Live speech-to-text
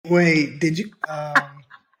Wait, did you?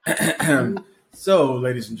 So,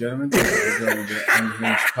 ladies and gentlemen, thank you for joining the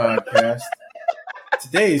Unhinged podcast.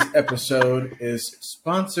 Today's episode is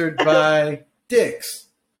sponsored by Dick's.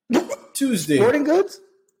 Tuesdee. Sporting goods?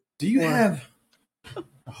 Do you have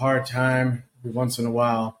a hard time every once in a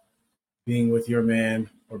while being with your man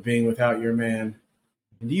or being without your man?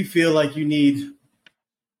 And do you feel like you need a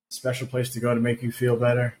special place to go to make you feel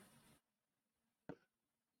better?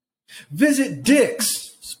 Visit Dick's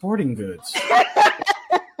Sporting Goods.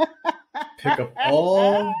 Pick up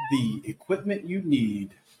all the equipment you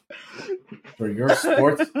need for your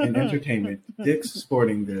sports and entertainment. Dick's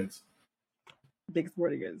Sporting Goods. Big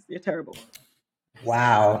Sporting Goods. You're terrible.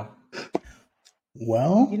 Wow.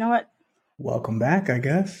 Well, You know what? welcome back, I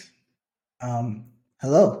guess.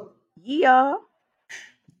 Hello. Yeah.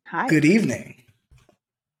 Hi. Good evening.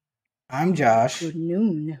 I'm Josh. Good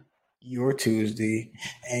noon. You're Tuesdee,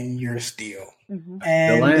 and you're Steele. Mm-hmm. The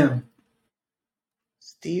And Lamb.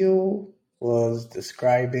 Steele was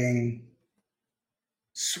describing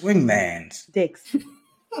swingmans. Dicks.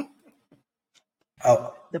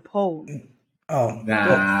 Oh, The pole.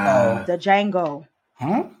 Nah. The Django.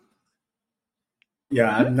 huh? Yeah,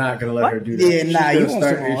 I'm not gonna let What? her do that. Yeah, nah, you She's want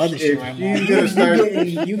gonna some start- other if shit right now. she's gonna start.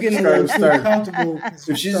 You getting a little too start- comfortable.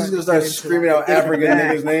 If she's just gonna start screaming out African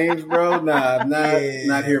niggas' names, bro, nah, I'm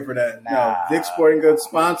not here for that. No, Nah. Dick's Sporting Goods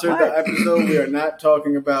sponsored the What? episode. We are not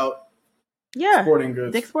talking about Yeah. sporting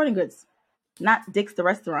goods. Dick's Sporting Goods. Not Dick's the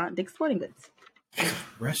restaurant. Dick's Sporting Goods.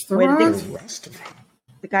 Restaurant? Dick's- Restaurant.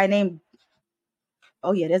 The guy named.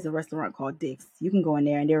 Oh yeah, there's a restaurant called Dick's. You can go in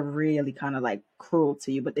there and they're really kind of like cruel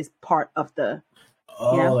to you, but it's part of the.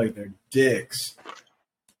 Oh, Yeah. like they're dicks.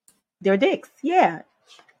 They're Dick's. Yeah.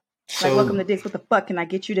 So, Like welcome to Dick's. What the fuck can I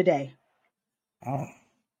get you today? oh,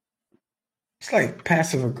 it's like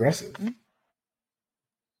passive aggressive.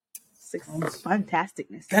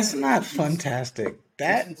 Fantasticness. That's not fantastic.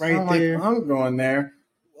 That Doesn't right sound like there. I'm going there.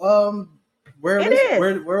 Where It was is.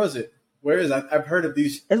 Where was it? Where is it? I've heard of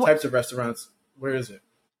these It's what- types of restaurants. Where is it?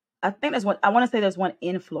 I think there's one. I want to say there's one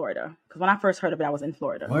in Florida because when I first heard of it, I was in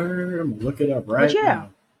Florida. Where? I'm gonna look it up right yeah. now.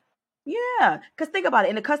 Yeah, because think about it.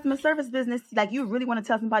 In the customer service business, like you really want to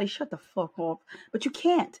tell somebody, shut the fuck off, but you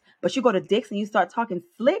can't. But you go to Dick's and you start talking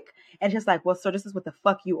slick, and it's just like, well, sir, this is what the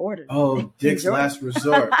fuck you ordered. Oh, Dick's Enjoy. Last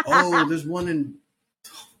Resort. Oh, there's one in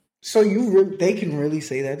So they can really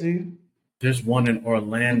say that to you?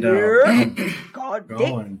 Orlando. Yeah. I'm God, Dick.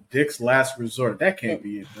 going Dick's Last Resort. That can't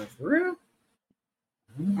be it. though. For real?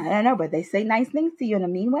 I don't know, but they say nice things to you in a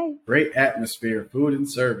mean way. Great atmosphere, food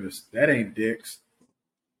and service. That ain't Dick's.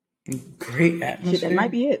 Great atmosphere. Shit, that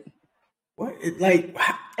might be it. What? Like,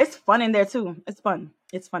 It's fun in there too. It's fun.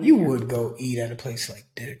 It's fun. you in there. would go eat at a place like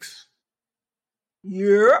Dick's.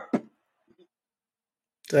 Yep.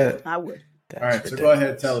 That, I would. that's All right, so go ridiculous.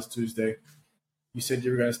 ahead, tell us Tuesday. You said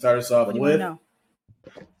you were going to start us off What do you want with. to know?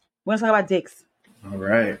 We're gonna talk about Dick's All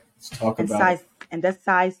right, let's talk and about. size, and that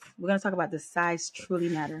size. We're gonna talk about the size truly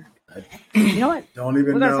matter. I You know what? don't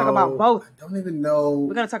even We're know. gonna talk about both. I don't even know.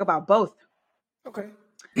 We're gonna talk about both. Okay.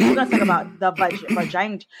 We're gonna talk about the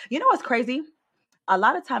vagina. You know what's crazy? A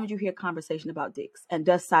lot of times you hear conversation about dicks and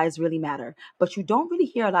does size really matter, but you don't really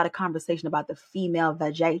hear a lot of conversation about the female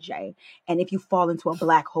vajayjay. And if you fall into a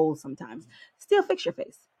black hole sometimes, still fix your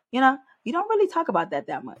face. You know, you don't really talk about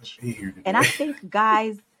that much. Be here today. And I think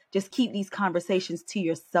guys just keep these conversations to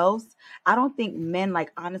yourselves. I don't think men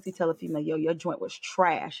like honestly tell a female, yo, your joint was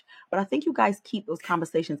trash. But I think you guys keep those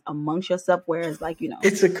conversations amongst yourself, whereas like, you know.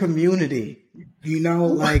 It's a community. You know,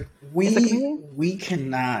 like It's a community? we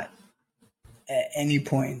cannot at any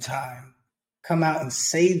point in time come out and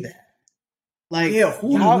say that. Like Yeah,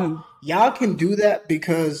 who- y'all can do that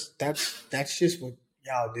because that's just what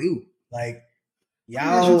y'all do. Like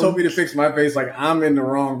y'all You told me to fix my face like I'm in the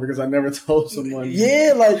wrong because I never told someone.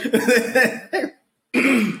 Yeah, like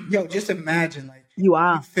yo, just imagine like You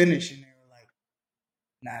are. you finish and they were like,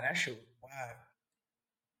 nah, that shit was whack.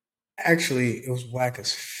 Actually, it was whack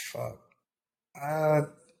as fuck. I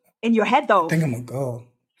In your head though. think I'm gonna go.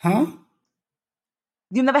 Huh?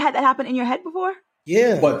 You never had that happen in your head before?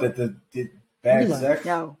 Yeah. What the bad Relax. sex?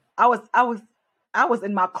 No. I was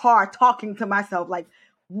in my car talking to myself like,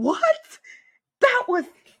 what? That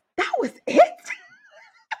was it?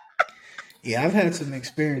 Yeah, I've had some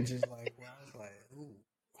experiences like where I was like, ooh,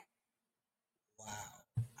 wow.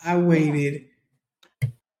 I waited.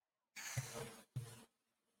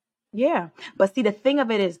 Yeah. But see, the thing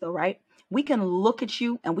of it is though, right? We can look at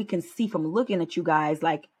you and we can see from looking at you guys,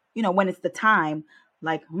 like, you know, when it's the time,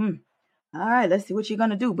 like, all right, let's see what you're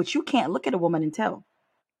going to do. But you can't look at a woman and tell.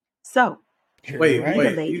 So, You're Wait, right.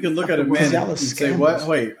 wait. ladies. You can look at a Because man y'all are and say, scammers. what?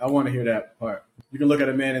 Wait, I want to hear that part. You can look at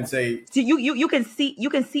a man and say, So you can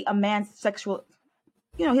see a man's sexual,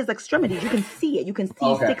 his extremities. You can see it. You can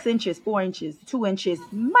see 6 inches, 4 inches, 2 inches,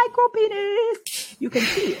 micro penis. You can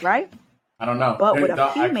see it, right? I don't know. But with a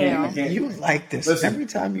I female, can't. You like this. Listen. Every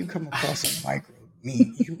time you come across a micro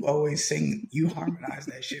me, you always sing, you harmonize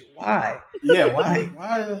that shit. Why? Yeah, why?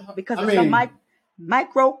 Because it's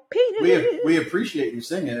micro penis. We appreciate you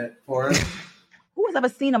singing it for us. Who has ever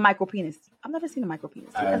seen a micro penis? I've never seen a micro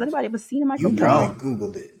penis. Has anybody ever seen a micro You penis? probably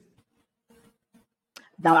Googled it.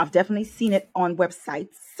 Now, I've definitely seen it on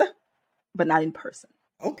websites, but not in person.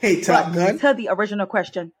 Okay, Top Gun. To the original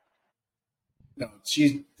question. No,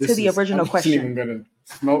 question. I wasn't even gonna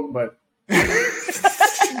smoke, but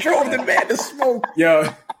drove the man to smoke. Yo.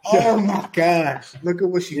 Oh my gosh! Look at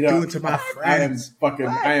what she's doing to my friends.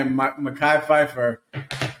 I am Mekhi Phifer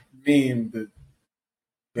meme.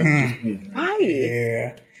 That's just me. Right.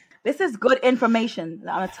 Yeah. This is good information.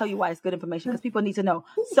 I'm gonna tell you why it's good information because people need to know.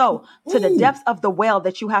 So, to the depths of the well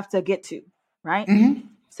that you have to get to, right? Mm-hmm.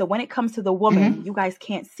 So when it comes to the woman, you guys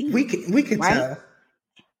can't see. We can right? tell.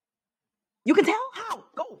 You can tell how.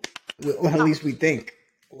 Go. Well, at least we think.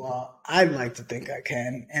 Well, I'd like to think I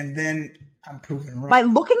can, and then I'm proven wrong. By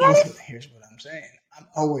looking at it? Here's what I'm saying. I'm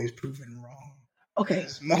always proven wrong. Okay.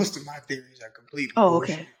 Most of my theories are complete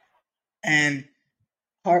bullshit. Okay. And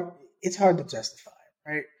it's hard to justify,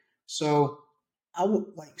 right? So I would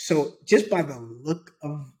just by the look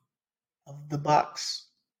of the box,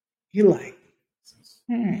 you're like,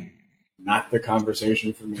 not the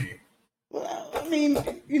conversation for me. Well, I mean,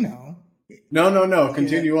 No.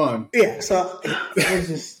 Continue on. Yeah. So it's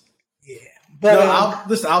just But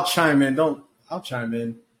I'll chime in. I'll chime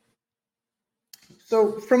in.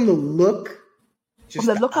 So from the look, from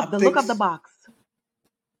the look of the box.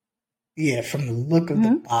 Yeah, from the look of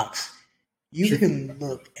the box, you can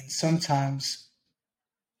look and sometimes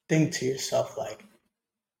think to yourself like,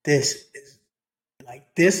 this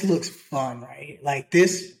looks fun, right? Like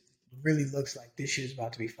this really looks like this shit is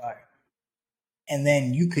about to be fire. And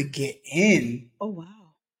then you could get in. Oh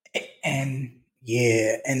wow. And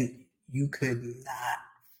you could not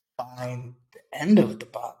find the end of the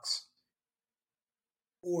box.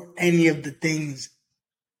 Or any of the things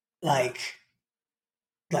like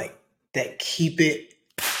that keep it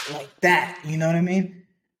like that, you know what I mean?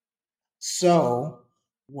 So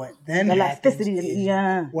what then the happens elasticity,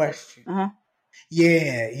 is question. Uh-huh.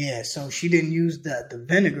 Yeah. So she didn't use the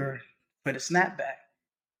vinegar for the snapback.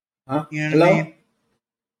 Huh? You know what I mean?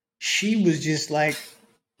 She was just like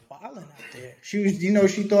wilding out there. She was,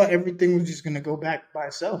 she thought everything was just gonna go back by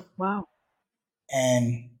itself. Wow.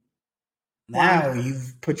 And now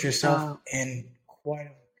you've put yourself in quite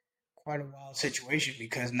a wild situation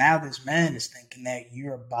because now this man is thinking that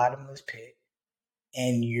you're a bottomless pit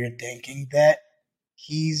and you're thinking that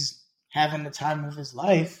he's having the time of his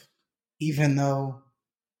life, even though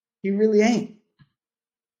he really ain't.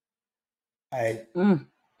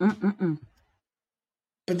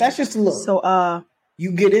 But that's just a look. So,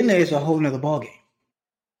 you get in there, it's a whole nother ballgame.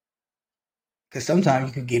 Because sometimes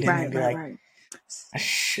you can get in there and be like, I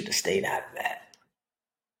should have stayed out of that.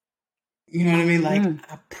 You know what I mean? Like,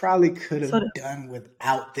 I probably could have done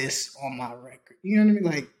without this on my record. You know what I mean?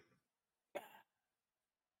 Like,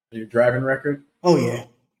 your driving record? Oh, yeah.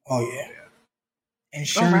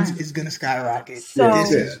 Insurance is going to skyrocket. So,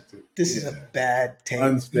 this is a bad take.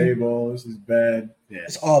 Unstable. This is bad. Yeah.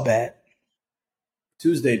 It's all bad.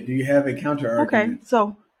 Tuesdee, do you have a counter argument? Okay,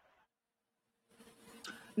 so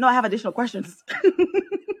no, I have additional questions.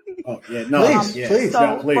 Oh yeah, no, please.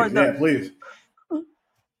 So please.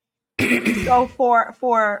 So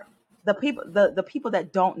for the people that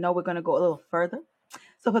don't know, we're going to go a little further.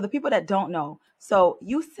 So for the people that don't know, so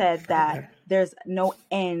you said that there's no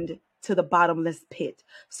end to the bottomless pit.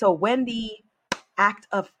 So when the act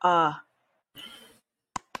of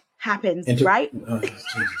happens, right? Oh, Jesus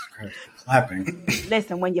Christ, clapping.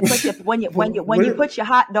 Listen, when you put you put your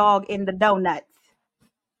hot dog in the donuts.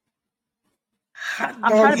 I'm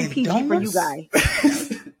trying to be PG for you guys.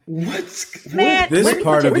 Man, this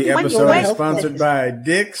part of the episode is sponsored by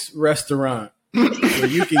Dick's Restaurant, where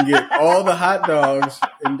you can get all the hot dogs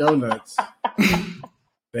and donuts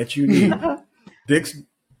that you need. Dick's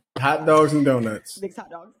hot dogs and donuts. Dick's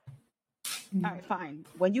hot dogs. All right, fine.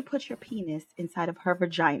 When you put your penis inside of her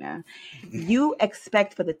vagina, you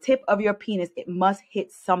expect for the tip of your penis, it must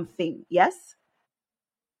hit something. Yes?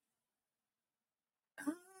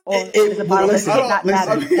 Or is the bottomless pit not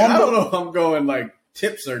matter? I don't know if I'm going like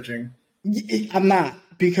tip searching. I'm not,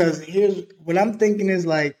 because here's what I'm thinking is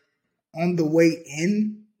like on the way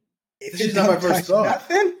in, if this is not my first thought.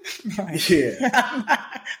 Nothing, Yeah.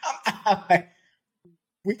 I'm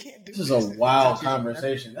We can't do this. Is a wild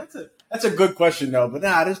conversation. That's a good question though, but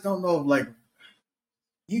I just don't know if like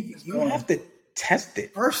you have to test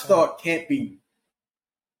it. First thought can't be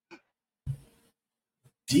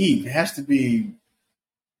deep. It has to be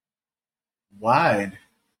wide.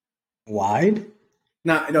 Wide?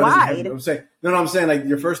 No, it doesn't have to. I'm saying like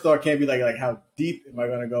your first thought can't be like how deep am I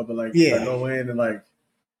gonna go, but like if I go in and like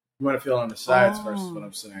you want to feel on the sides first is what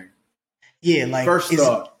I'm saying. Yeah, like first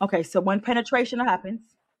thought. Okay, so when penetration happens,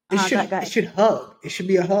 it should hug. It should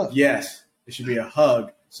be a hug. Yes, it should be a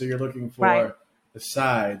hug. So you're looking for the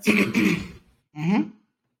sides to be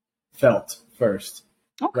felt first,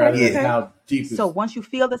 rather than how deep. So once you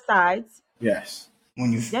feel the sides, yes.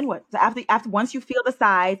 Then what? So after once you feel the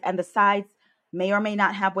sides and the sides may or may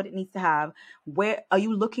not have what it needs to have, where are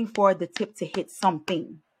you looking for the tip to hit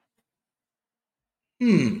something? I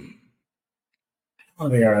don't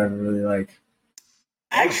think I ever really like.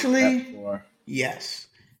 Actually, yes.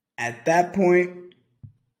 At that point,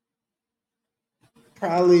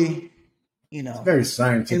 probably, it's very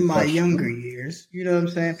scientific. In my younger years, you know what I'm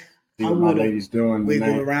saying? See what my lady's doing.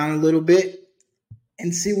 Wiggle around a little bit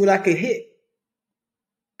and see what I could hit.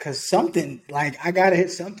 Because something, like, I got to hit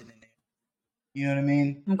something in there. You know what I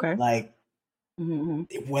mean? Okay. Like,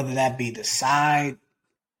 whether that be the side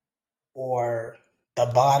or the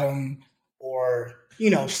bottom or,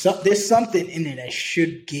 there's something in there that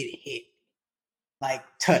should get hit. Like,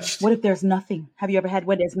 touched. What if there's nothing? Have you ever had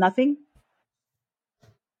where there's nothing?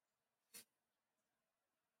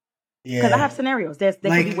 Yeah. Because I have scenarios. There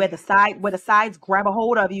could be where the sides grab a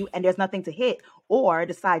hold of you and there's nothing to hit, or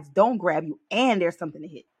the sides don't grab you and there's something to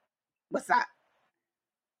hit. What's that?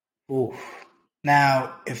 Ooh.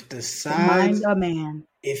 Now, if the sides,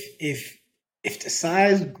 if the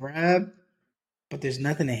sides grab, but there's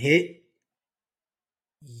nothing to hit,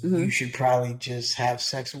 you should probably just have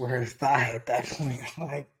sex with her thigh at that point.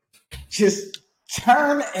 Like, just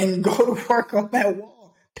turn and go to work on that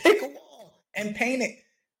wall. Pick a wall and paint it.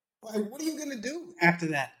 Like, what are you gonna do after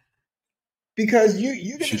that? Because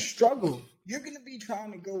you're gonna struggle. You're gonna be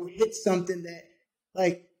trying to go hit something that,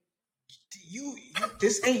 like, you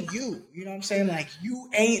this ain't you. You know what I'm saying? Like, you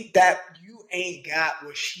ain't got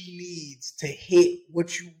what she needs to hit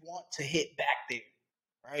what you want to hit back there,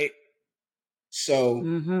 right? So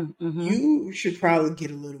you should probably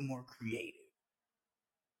get a little more creative.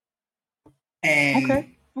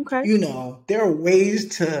 And there are ways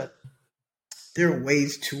to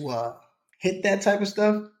hit that type of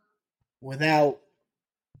stuff without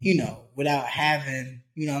having,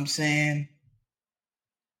 you know what I'm saying,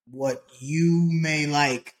 what you may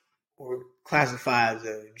like or classify as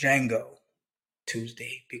a Django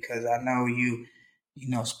Tuesday, because I know you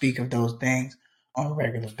speak of those things on a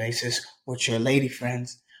regular basis with your lady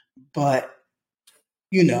friends, but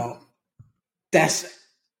I'm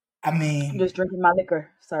just drinking my liquor,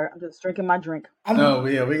 sir. I'm just drinking my drink.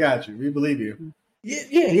 We got you. We believe you.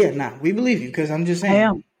 Yeah. Nah, we believe you, because I'm just saying. I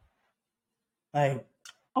am. Like,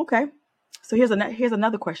 okay. So here's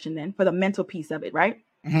another question then for the mental piece of it, right?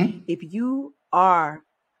 If you are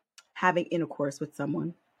having intercourse with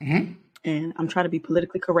someone, and I'm trying to be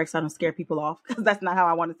politically correct so I don't scare people off, because that's not how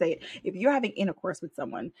I want to say it. If you're having intercourse with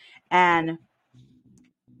someone, and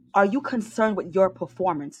are you concerned with your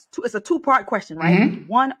performance? It's a two-part question, right?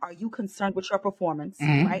 One, are you concerned with your performance,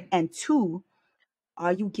 right? And two,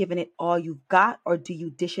 are you giving it all you've got, or do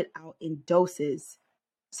you dish it out in doses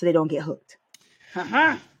so they don't get hooked?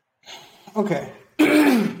 Okay.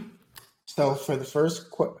 So for the first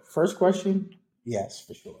question, yes,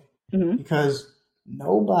 for sure. Because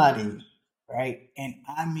nobody, right, and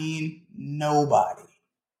I mean nobody,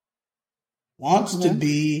 wants to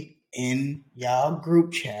be in y'all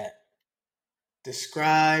group chat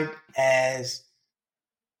described as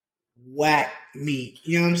whack meat.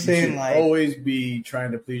 You know what I'm saying? Like, always be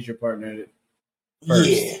trying to please your partner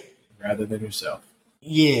first, rather than yourself.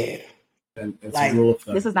 Yeah. And it's a rule of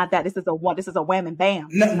thumb. This is not that. This is a wham and bam.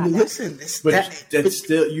 No, listen.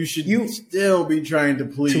 You should still be trying to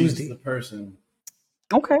please Tuesdee. The person.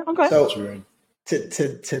 Okay. So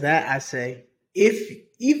to that I say,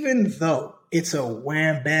 even though it's a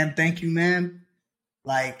wham bam, thank you, ma'am,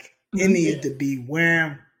 like, it needs to be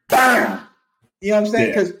wham bam. You know what I'm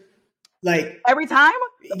saying? Because like every time,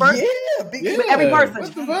 every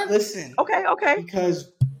person. Listen, okay, because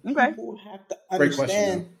people have to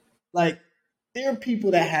understand. Like, there are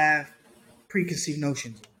people that have preconceived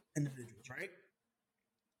notions of individuals, right?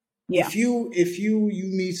 Yeah. If you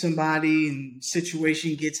meet somebody and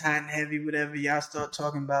situation gets hot and heavy, whatever, y'all start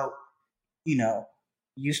talking about,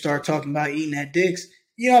 you start talking about eating at dicks,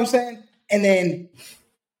 you know what I'm saying? And then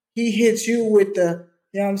he hits you with the,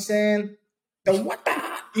 you know what I'm saying? The what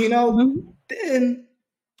the? you know, then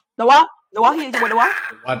The what? The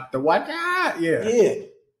what? The what? Yeah.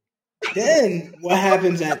 Then what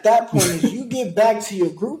happens at that point is you get back to your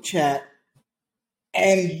group chat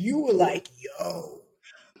and you were like, yo,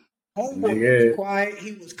 homeboy was quiet,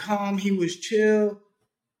 he was calm, he was chill.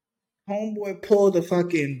 Homeboy pulled a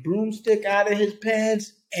fucking broomstick out of his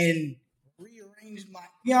pants and rearranged my,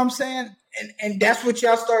 you know what I'm saying? And that's what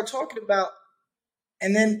y'all start talking about.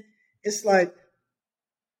 And then it's like,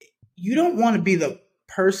 you don't want to be the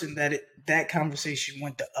person that conversation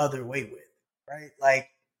went the other way with, right? Like,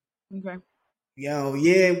 okay. Yo,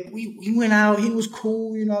 yeah, we went out. He was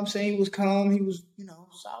cool, you know what I'm saying? He was calm. He was,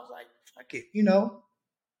 so I was like, fuck it,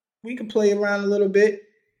 we can play around a little bit,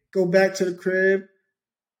 go back to the crib.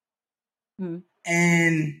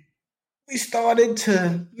 And we started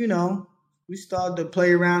to,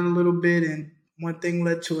 play around a little bit, and one thing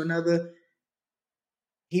led to another.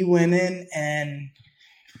 He went in, and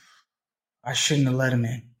I shouldn't have let him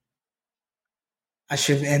in. I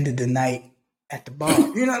should have ended the night at the bar.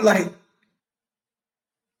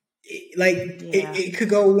 It could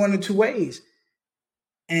go one or two ways.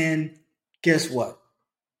 And guess what?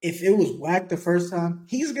 If it was whack the first time,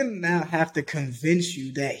 he's going to now have to convince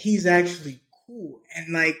you that he's actually cool.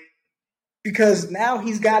 And because now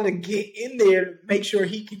he's got to get in there to make sure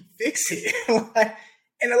he can fix it.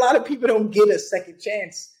 And a lot of people don't get a second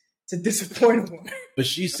chance to disappoint a woman. But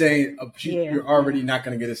she's saying you're already not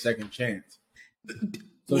going to get a second chance.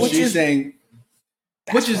 So she's saying,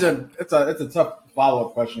 which is it's a tough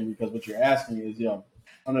follow-up question, because what you're asking is,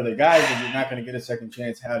 under the guise that you're not going to get a second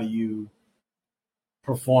chance, how do you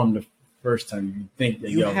perform the first time you think that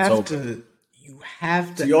it's over? You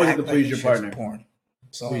have to. So you always have to please your partner.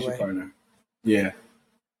 Please your partner. Yeah.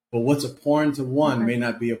 But what's a porn to one may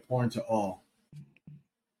not be a porn to all.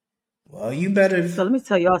 Well, you better. So let me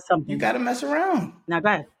tell y'all something. You got to mess around. Now, go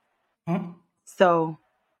ahead. Huh? So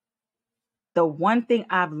the one thing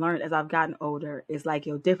I've learned as I've gotten older is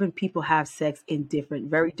different people have sex in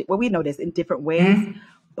different, we know this in different ways, mm-hmm.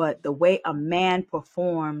 But the way a man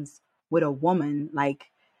performs with a woman,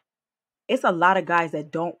 it's a lot of guys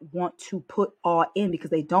that don't want to put all in because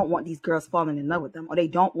they don't want these girls falling in love with them, or they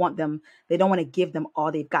don't want to give them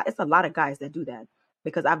all they've got. It's a lot of guys that do that,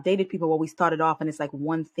 because I've dated people where we started off and it's like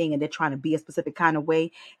one thing and they're trying to be a specific kind of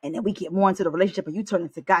way. And then we get more into the relationship and you turn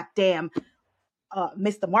into goddamn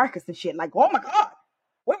Mr. Marcus and shit. Like, oh my God,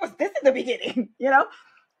 what was this in the beginning?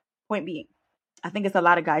 Point being, I think it's a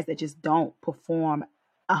lot of guys that just don't perform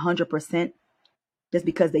 100% just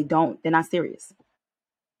because they're not serious.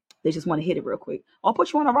 They just want to hit it real quick. I'll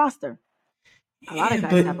put you on a roster. A lot of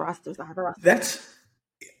guys have rosters. I have a roster.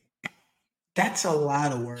 That's a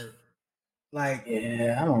lot of work. I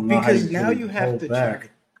don't know. Because now you have to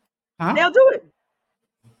check. Huh? They'll do it.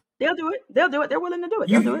 They'll do it. They're willing to do it.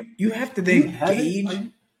 They'll do it. You have to then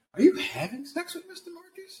gauge. Are you having sex with Mr.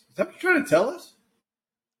 Marcus? Is that what you're trying to tell us?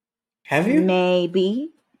 Have you?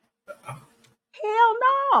 Maybe. Hell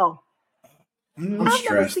no. I'm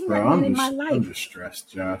stressed, bro. I'm just stressed,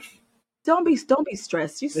 Josh. Don't be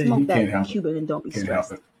stressed. You smoke that Cuban and don't be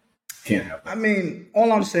stressed. Can't help it. I mean,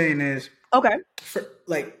 all I'm saying is, okay.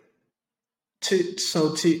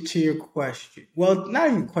 To your question. Well, not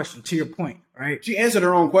even question. To your point, right? She answered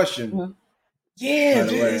her own question. Mm-hmm.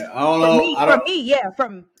 Yeah, I don't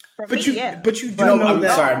know. But you don't know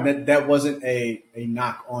that. Sorry, that wasn't a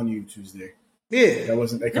knock on you, Tuesday. Yeah, that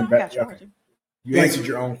wasn't a comeback. Okay. You answered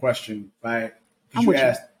your own question by. You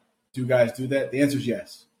asked, do guys do that? The answer is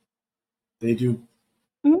yes. They do.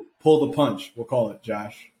 Mm-hmm. Pull the punch, we'll call it,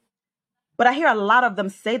 Josh. But I hear a lot of them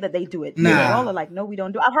say that they do it. Nah. They all are like, no, we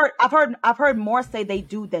don't do it. I've heard more say they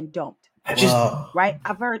do than don't. Right?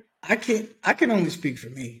 I've heard. I can only speak for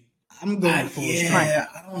me. I'm going full stroke. Yeah,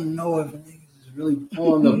 I don't know if niggas is really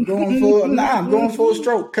pulling them. I'm going full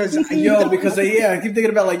stroke because I keep thinking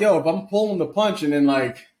about if I'm pulling the punch and then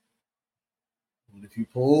what if you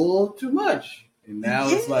pull too much? And now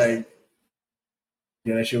it's that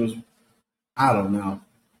shit was, I don't know.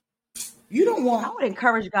 You don't want. I would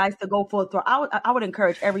encourage guys to go full throttle. I would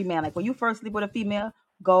encourage every man, when you first sleep with a female,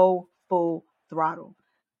 go full throttle.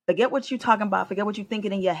 Forget what you're talking about. Forget what you're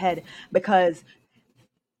thinking in your head. Because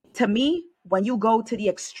to me, when you go to the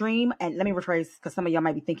extreme, and let me rephrase, because some of y'all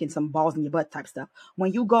might be thinking some balls in your butt type stuff.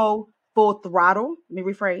 When you go full throttle, let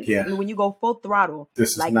me rephrase. Yeah. When you go full throttle,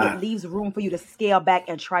 it leaves room for you to scale back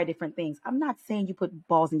and try different things. I'm not saying you put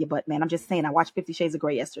balls in your butt, man. I'm just saying I watched 50 Shades of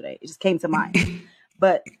Grey yesterday. It just came to mind.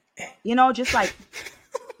 But, just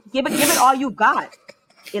give it all you got.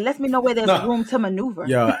 It lets me know where there's room to maneuver.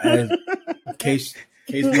 Yeah, in case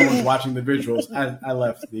no one's watching the visuals, I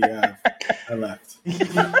left.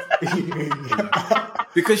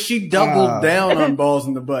 because she doubled down on balls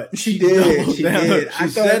in the butt. She did. She did. She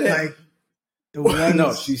said it. Like the one.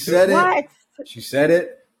 No, she said it. She said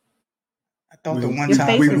it. I thought the one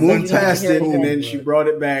time we moved past it, and then she brought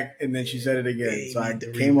it back, and then she said it again. So I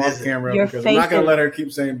came off camera because I'm not going to let her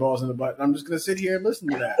keep saying balls in the butt. I'm just going to sit here and listen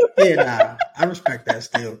to that. Yeah, nah, I respect that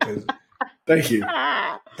still. Thank you.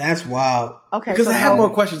 That's wild. Okay, because I have more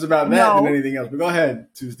questions about that than anything else. But go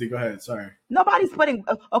ahead, Tuesdee. Go ahead. Sorry. Nobody's putting.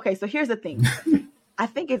 Okay, so here's the thing. I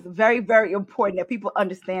think it's very, very important that people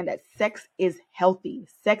understand that sex is healthy.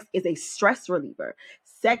 Sex is a stress reliever.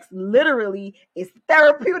 Sex literally is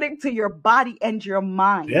therapeutic to your body and your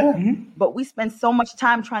mind. Yeah. But we spend so much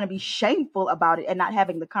time trying to be shameful about it and not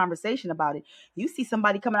having the conversation about it. You see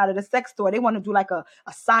somebody coming out of the sex store, they want to do like a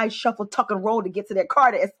side shuffle, tuck and roll to get to their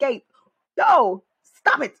car to escape. No,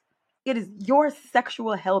 stop it. It is your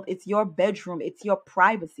sexual health. It's your bedroom. It's your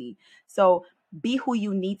privacy. So be who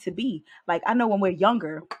you need to be. Like, I know when we're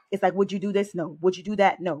younger, it's like, would you do this? No. Would you do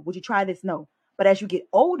that? No. Would you try this? No. But as you get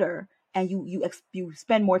older and you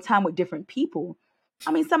spend more time with different people,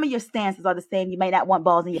 I mean, some of your stances are the same. You may not want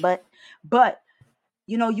balls in your butt, but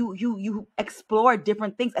you know, you explore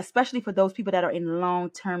different things, especially for those people that are in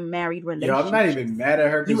long-term married relationships. Yo, I'm not even mad at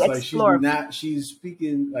her because like she's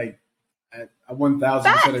speaking like I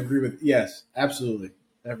 1,000% agree with. Yes, absolutely.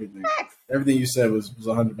 Everything you said was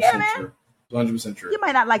 100% true. 100% true. You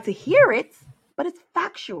might not like to hear it, but it's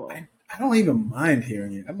factual. I don't even mind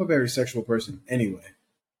hearing it. I'm a very sexual person anyway,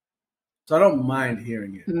 so I don't mind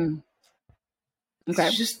hearing it. Mm. Okay.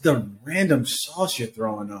 It's just the random sauce you're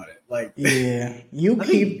throwing on it. Like, yeah, you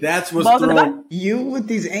keep that's what's throwing you with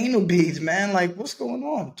these anal beads, man. Like, what's going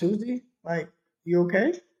on, Tuesdee? Like, you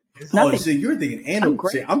okay? Oh, see, you're thinking anal.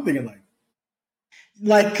 See, I'm thinking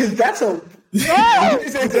like, because that's a see,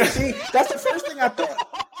 that's the first thing I thought.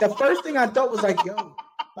 The first thing I thought was like, yo,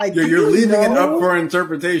 like you're leaving it up for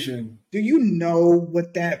interpretation. Do you know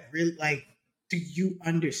what that really like? Do you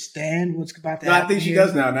understand what's about to happen? I think she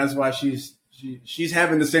does now, and that's why she's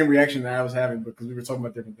having the same reaction that I was having because we were talking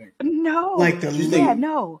about different things. No, like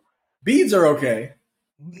no. Beads are okay,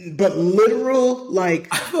 but literal, like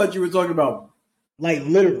I thought you were talking about like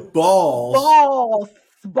literal balls.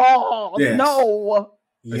 Yes. No,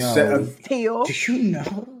 Steele. Do you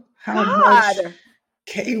know how much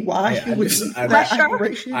KY with that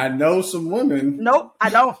operation? I know some women. Nope,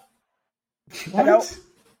 I don't. What? I don't.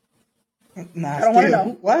 Nah, I don't want to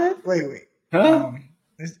know. What? Wait. Huh?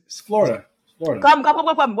 It's Florida. Come.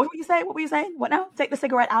 What were you saying? What now? Take the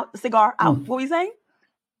cigar out. What were you saying?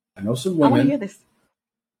 I know some women. I want to hear this.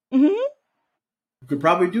 Mm-hmm. You could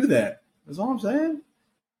probably do that. That's all I'm saying.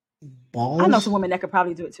 Balls? I know some women that could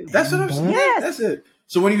probably do it too. That's what I'm saying. Yes. That's it.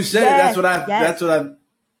 So when you said it, that's what I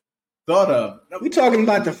thought of. We talking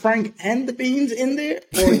about the Frank and the beans in there,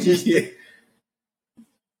 or just the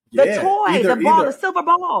toy, the ball, the silver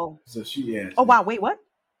ball. So she, Oh wow! Wait, what?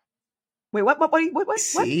 What?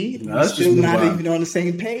 See, we're still not even on the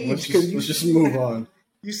same page. Let's just move on.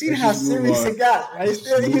 You see how serious it got, right? You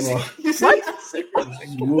see how serious it got.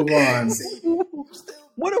 Move on.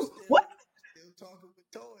 What? Still talking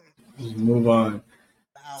with toys. Just move on.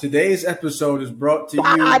 Today's episode is brought to you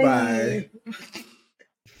by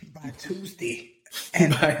Tuesdee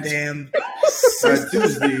and damn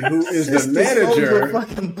Tuesdee, who is the manager.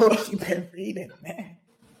 Fucking book you been reading, man.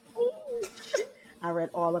 I read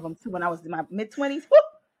all of them too when I was in my mid-20s.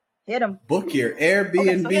 Hit them. Book your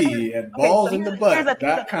Airbnb at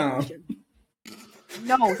ballsinthebutt.com.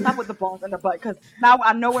 No, stop with the balls in the butt because now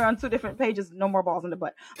I know we're on two different pages. No more balls in the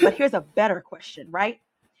butt. But here's a better question, right?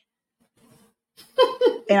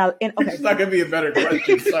 It's not gonna be a better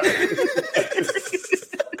question. Sorry.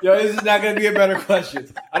 Yo, this is not gonna be a better question.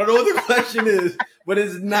 I don't know what the question is, but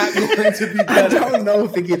it's not going to be better. I don't know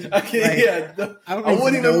if it gets. I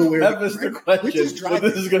wouldn't even preface the question. But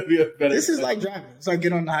this is gonna be a better. This is like driving. It's like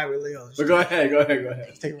get on the highway, Leo. But go ahead.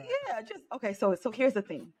 Take okay. So here's the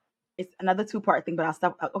thing. It's another 2-part thing, but I'll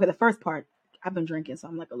stop. Okay, the first part. I've been drinking, so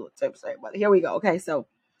I'm like a little tipsy. But here we go. Okay, so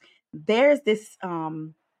there's this.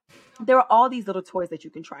 There are all these little toys that you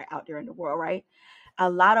can try out there in the world, right? A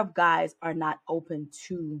lot of guys are not open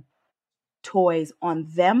to toys on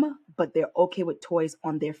them, but they're okay with toys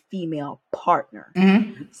on their female partner.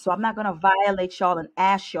 Mm-hmm. So I'm not going to violate y'all and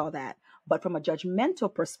ask y'all that. But from a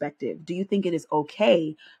judgmental perspective, do you think it is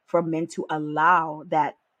okay for men to allow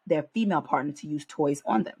that their female partner to use toys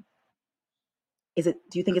on them? Do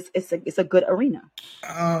you think it's a good arena?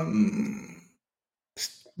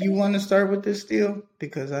 You want to start with this Steele?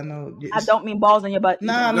 Because I know I don't mean balls in your butt.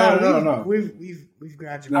 No. We've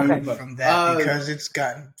graduated from that because it's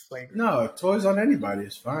gotten flagrant. No, toys on anybody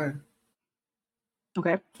is fine.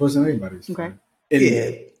 Okay. Toys on anybody is fine. Okay.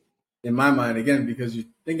 in my mind, again, because you're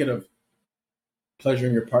thinking of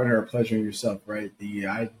pleasuring your partner or pleasuring yourself, right? The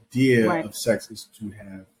idea of sex is to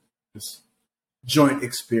have this joint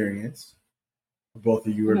experience where both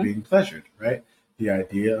of you are being pleasured, right? The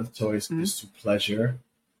idea of toys is to pleasure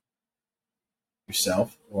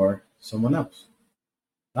yourself or someone else.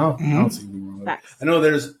 No, I don't see anything wrong with it.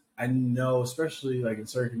 I know, especially like in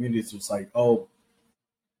certain communities, it's like, oh,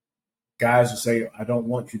 guys will say, I don't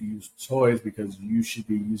want you to use toys because you should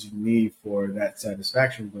be using me for that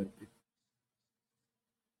satisfaction. But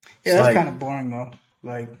yeah, that's kind of boring though.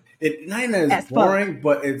 Like it not even as boring,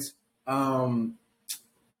 but it's machismo.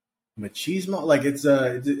 Like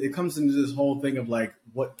it comes into this whole thing of like,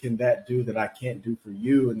 what can that do that I can't do for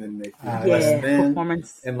you? And then they feel less than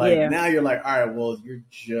performance. And like now you're like, all right, well, you're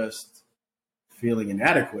just feeling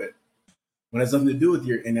inadequate. When it has nothing to do with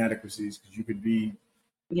your inadequacies, because you could be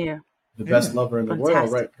the best lover in the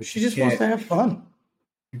world, right? She just wants to have fun.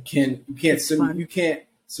 You can't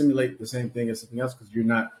simulate the same thing as something else because you're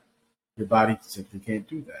not. Your body simply can't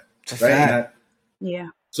do that, right?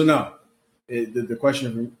 So no, the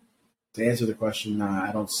question to answer the question, nah,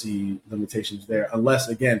 I don't see limitations there, unless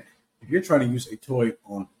again, if you're trying to use a toy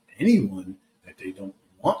on anyone that they don't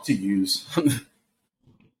want to use,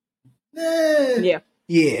 then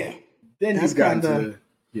you've got to,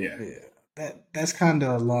 that's kind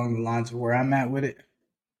of along the lines of where I'm at with it.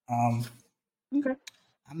 Okay.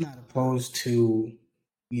 I'm not opposed to,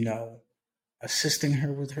 assisting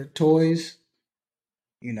her with her toys.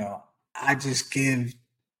 I just give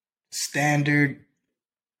standard.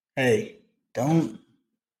 Hey, don't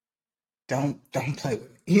play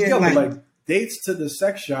with me. Yeah, but like dates to the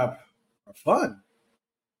sex shop are fun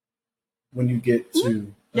when you get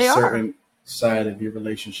to a certain side of your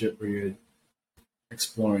relationship where you're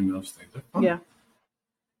exploring those things. They're fun. Yeah.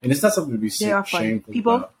 And it's not something to be shameful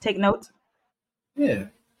People about. take notes. Yeah.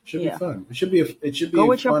 It should be fun. It should be Go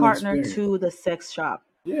with your partner experience. to the sex shop.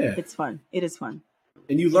 Yeah. It's fun. It is fun.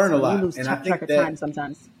 And you learn a lot. You lose and I think track of time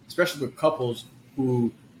sometimes. Especially with couples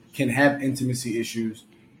who can have intimacy issues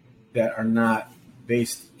that are not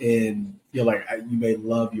based in, you may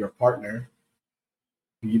love your partner,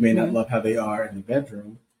 you may not love how they are in the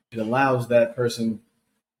bedroom. It allows that person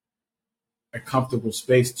a comfortable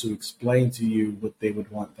space to explain to you what they would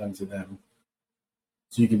want done to them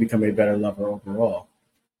so you can become a better lover overall.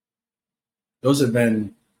 Those have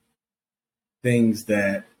been things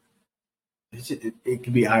that it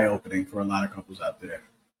can be eye-opening for a lot of couples out there.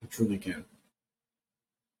 It truly can.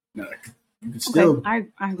 Now, you can still I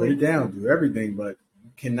put it down, do everything, but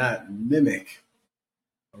you cannot mimic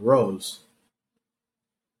a rose.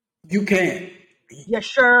 You can't. You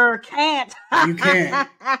sure can't. You can't.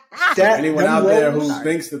 Anyone out there who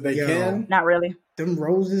thinks that they can? Not really. Them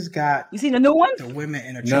roses got. You seen the new ones? The women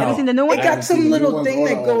in a Have you seen the new one? It got some little thing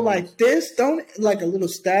that go like this, don't it? Like a little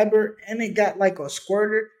stabber, and it got like a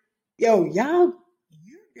squirter. Yo, y'all,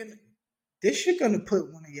 this shit gonna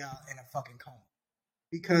put one of y'all in a fucking coma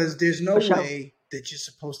because there's no way that you're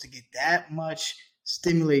supposed to get that much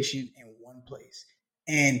stimulation in one place.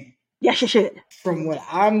 And yes, you should. From what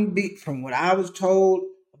I was told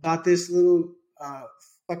about this little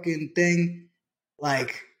fucking thing,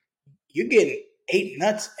 like you're getting 8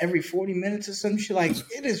 nuts every 40 minutes or some shit. Like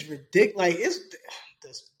it is ridiculous. Like listen,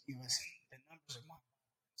 the numbers are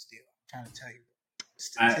Steele. I'm trying to tell you.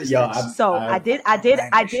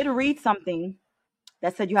 I did read something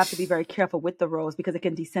that said you have to be very careful with the rose because it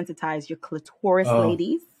can desensitize your clitoris,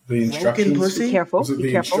 ladies. The instructions. Be careful.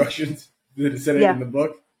 The instructions. Did it say it in the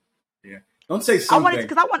book? Yeah. Don't say something.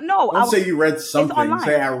 Don't say you read something.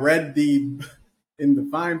 Say I read in the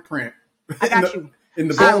fine print. I got you. In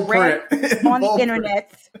the bold print on the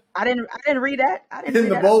internet. I didn't read that. I didn't. In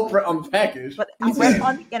the bold print on the package. But I read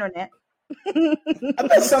on the internet. I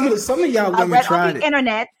bet some of y'all women tried it.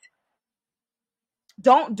 Internet.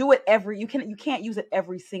 Don't do it you can't use it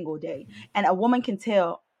every single day. And a woman can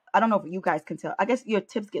tell. I don't know if you guys can tell. I guess your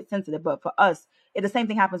tips get sensitive, but for us, the same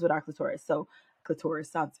thing happens with our clitoris. So clitoris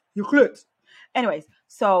sounds your clit. Anyways,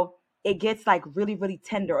 so it gets like really, really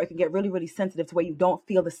tender, or it can get really, really sensitive to where you don't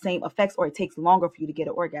feel the same effects, or it takes longer for you to get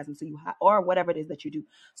an orgasm. So or whatever it is that you do.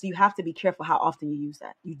 So you have to be careful how often you use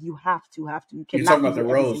that. You have to. You cannot. You're talking about the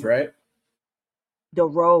rose, right? The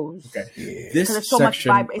rose. Okay. Yeah. This so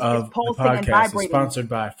section of the podcast is sponsored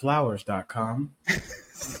by flowers.com,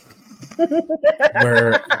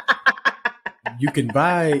 where you can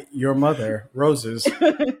buy your mother roses.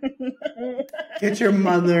 Get your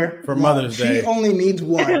mother for Mother's Day. She only needs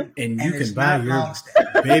one. And you can buy your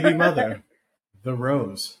baby mother the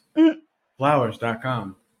rose.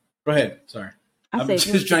 Flowers.com. Go ahead. Sorry. I'm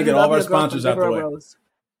just trying to get all of our sponsors out the way.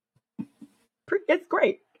 It's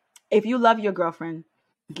great. If you love your girlfriend,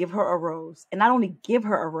 give her a rose. And not only give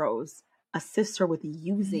her a rose, assist her with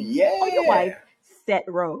using your wife set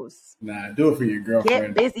rose. Nah, do it for your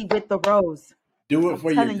girlfriend. Get busy with the rose. Do it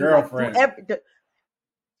for your girlfriend.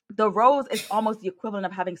 The rose is almost the equivalent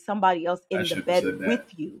of having somebody else in the bed with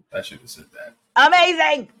you. I should have said that.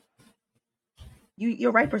 Amazing.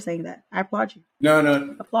 You're right for saying that. I applaud you.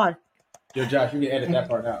 No. Applaud. Yo, Josh, you can edit that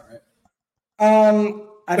part out, right?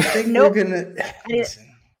 I think we're gonna listen.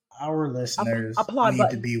 Our listeners need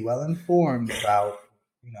to be well informed about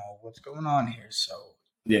what's going on here. So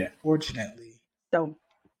fortunately,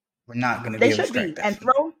 we're not going to be able to strike that.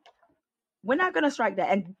 We're not going to strike that.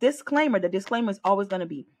 And the disclaimer is always going to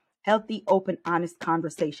be healthy, open, honest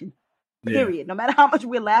conversation. Period. Yeah. No matter how much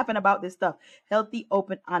we're laughing about this stuff, healthy,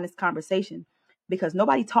 open, honest conversation. Because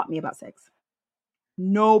nobody taught me about sex.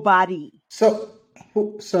 Nobody. So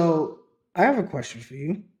I have a question for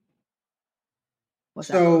you. What's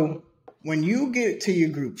that? When you get to your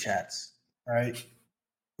group chats, right,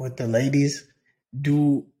 with the ladies,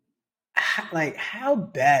 how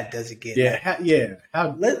bad does it get? Because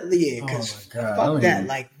fuck that.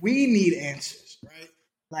 Like, we need answers, right?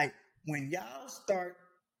 Like, when y'all start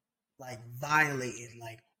violating,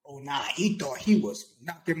 oh nah, he thought he was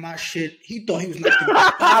knocking my shit. He thought he was knocking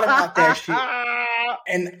the bottom out that shit.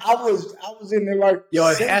 And I was in there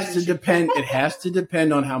it has to depend. It has to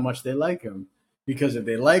depend on how much they like him. Because if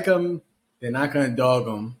they like him, they're not gonna dog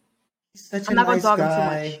him. He's such a nice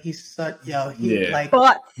guy. He's such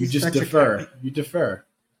but you just defer. You defer.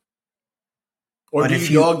 Or do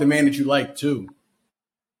you dog the man that you like too?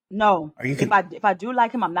 No. If I do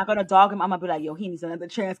like him, I'm not gonna dog him. I'm gonna be like, yo, he needs another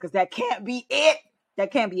chance because that can't be it. That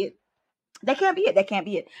can't be it.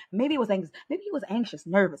 Maybe he was anxious,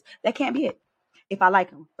 nervous. That can't be it. If I like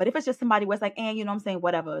him. But if it's just somebody where it's like, you know what I'm saying,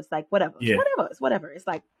 whatever. It's like whatever. Yeah. It's whatever. It's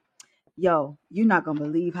like, yo, you're not gonna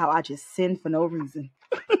believe how I just sinned for no reason.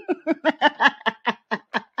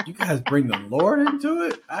 You guys bring the Lord into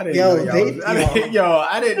it? I didn't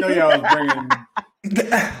know y'all was bringing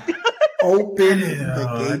open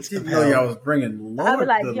the gates of hell. Y'all was bringing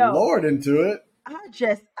Lord into it. I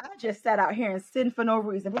just sat out here and sinned for no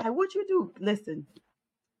reason. Like, what'd you do? Listen,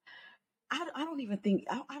 I don't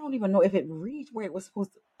even know if it reached where it was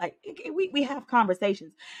supposed to. Like, we have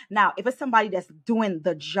conversations. Now, if it's somebody that's doing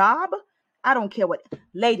the job, I don't care what.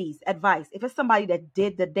 Ladies, advice. If it's somebody that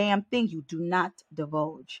did the damn thing, you do not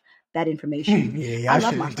divulge that information. I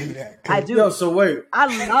shouldn't do that. I do. Yo, so wait. I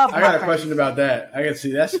got a question about that. I can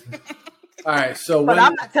see that's... All right, so but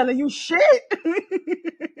I'm not telling you shit.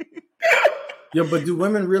 Yo, but do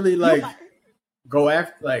women really, go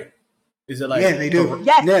after, is it Yeah, they do.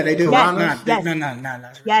 Yes. Yeah, they do. Yes.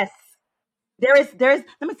 No. Yes. There is, let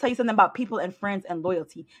me tell you something about people and friends and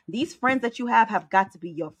loyalty. These friends that you have got to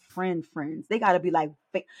be your friends. They got to be like,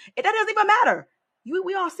 it doesn't even matter.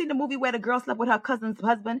 We all seen the movie where the girl slept with her cousin's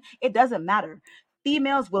husband. It doesn't matter.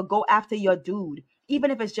 Females will go after your dude,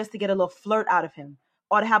 even if it's just to get a little flirt out of him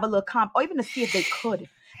or to have a little or even to see if they could.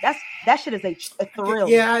 That shit is a thrill.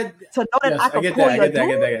 Yeah. To know that I can pull your dude.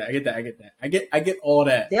 I get that. I get all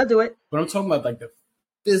that. They'll do it. But I'm talking about the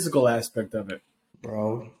physical aspect of it.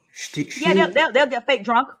 Bro. They'll get fake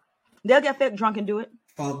drunk. They'll get fake drunk and do it.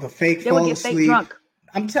 The fake fall asleep. Fake drunk.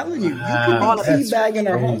 I'm telling you, you could be teabagging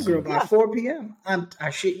her homegirl by 4 p.m. I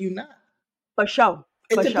shit you not. For sure.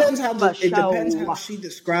 It depends how she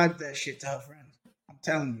describes that shit to her friends. I'm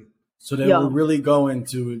telling you. So they will really go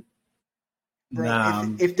into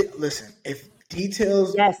bro, if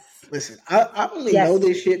details. Yes. Listen, I only know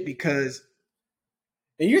this shit because.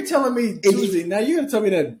 And you're telling me Tuesdee. Now you're gonna tell me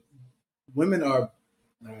that women are.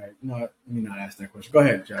 All right, no, let me not ask that question. Go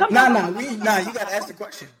ahead, Jack. No, you gotta ask the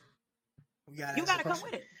question. You gotta come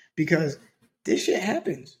with it because this shit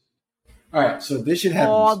happens. All right, so this shit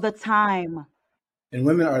happens all the time, and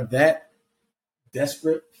women are that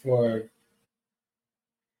desperate for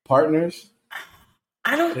partners.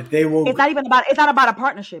 I don't. That they will. It's not about a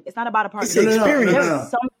partnership. It's not about a partnership. It's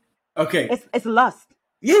experience. No. Okay. It's lust.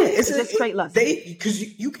 Yeah, it's just straight lust. Because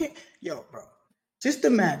you can't. Yo, bro, just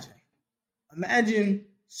imagine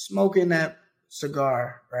smoking that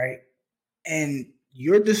cigar, right? And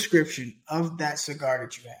your description of that cigar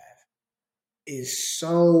that you have is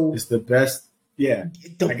so... It's the best, yeah.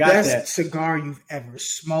 The best cigar you've ever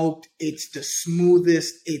smoked. It's the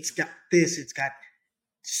smoothest. It's got this. It's got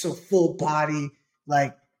so full body.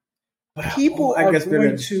 Like, people are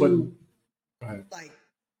going to...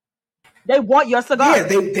 They want your cigar. Yeah,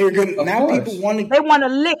 they're good. Now people want to. They want to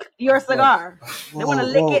lick your cigar. They want to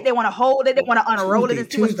lick it. They want to hold it. They want to unroll it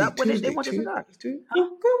and see what's up with it. They want your cigar. Huh?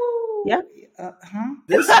 Yeah.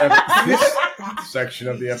 This section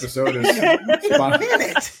of the episode is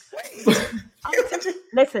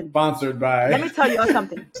listen. Sponsored by. Let me tell you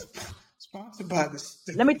something. Sponsored by the.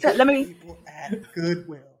 Let me people at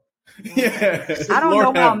Goodwill. Yeah. I don't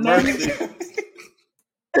know how men.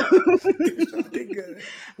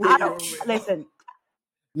 I don't listen.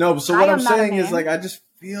 No, so what I'm saying is like I just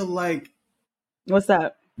feel like what's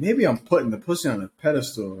up? Maybe I'm putting the pussy on a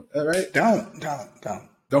pedestal, right? Don't.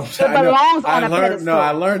 It belongs on a pedestal. No,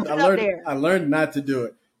 I learned not to do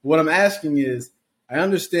it. What I'm asking is, I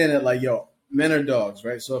understand that like men are dogs,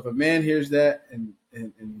 right? So if a man hears that, and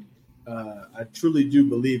I truly do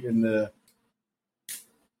believe in the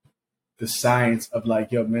science of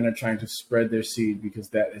like, men are trying to spread their seed because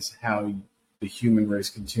that is how the human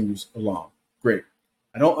race continues along. Great.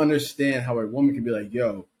 I don't understand how a woman can be like,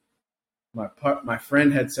 my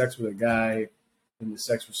friend had sex with a guy and the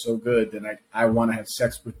sex was so good that I want to have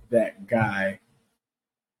sex with that guy.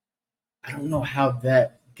 I don't know how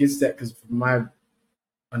that gets that, because from my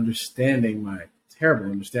understanding, my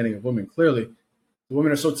terrible understanding of women, clearly, the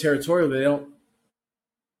women are so territorial they don't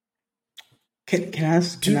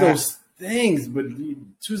do those things. But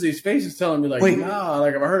Tuesday's face is telling me like, nah,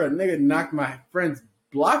 like if I heard a nigga knock my friend's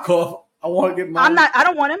block off, I want to get my. I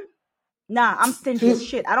don't want him. Nah, I'm stingy as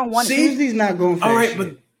shit. I don't want him. Tuesday's not going for all right,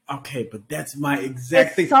 shit. but that's my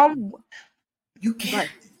exact thing. You can't.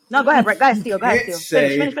 No, go ahead, Brett. Go ahead, Steele. Go ahead,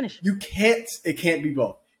 Steele. Finish. You can't. It can't be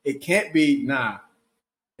both. It can't be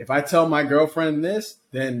if I tell my girlfriend this,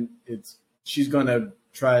 then she's gonna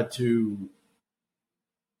try to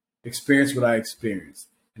experience what I experienced,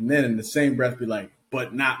 and then in the same breath be like,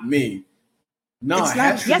 but not me. No, it's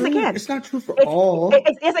not true. Yes, it can. It's not true for all.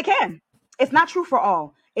 Yes, it can. It's not true for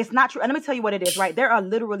all. It's not true. And let me tell you what it is, right? There are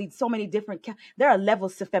literally so many different, there are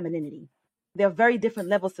levels to femininity. There are very different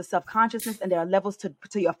levels to self-consciousness, and there are levels to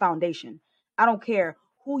your foundation. I don't care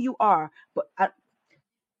who you are, but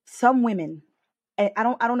some women, and I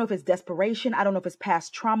don't know if it's desperation. I don't know if it's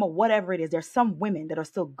past trauma, whatever it is. There's some women that are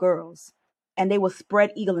still girls, and they will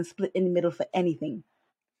spread eagle and split in the middle for anything.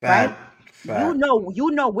 Right? You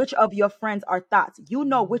know which of your friends are thoughts. You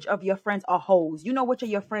know which of your friends are hoes. You know which of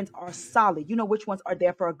your friends are solid. You know which ones are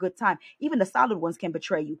there for a good time. Even the solid ones can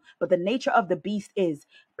betray you. But the nature of the beast is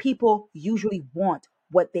people usually want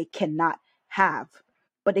what they cannot have,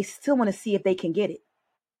 but they still want to see if they can get it.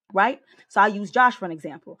 Right? So I'll use Josh for an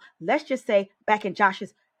example. Let's just say back in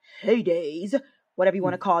Josh's heydays, whatever you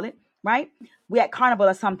want to call it, right? We at Carnival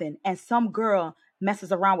or something, and some girl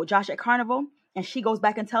messes around with Josh at Carnival, and she goes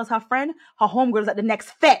back and tells her friend, her homegirl's at the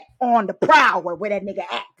next fet on the prowl where that nigga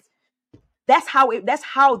at. That's how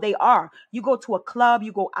they are. You go to a club,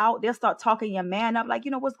 you go out, they'll start talking your man up, like,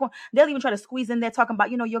 what's going on? They'll even try to squeeze in there talking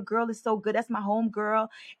about, your girl is so good. That's my homegirl.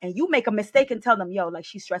 And you make a mistake and tell them, like,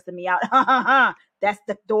 she's stressing me out. That's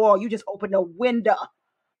the door. You just opened a window.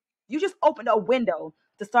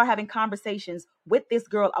 To start having conversations with this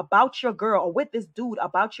girl about your girl, or with this dude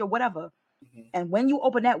about your whatever. And when you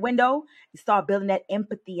open that window, you start building that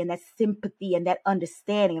empathy and that sympathy and that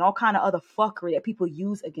understanding and all kind of other fuckery that people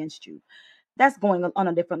use against you. That's going on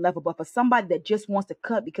a different level. But for somebody that just wants to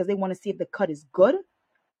cut because they want to see if the cut is good,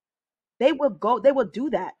 they will do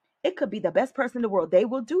that. It could be the best person in the world. They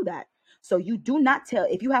will do that. So you do not tell.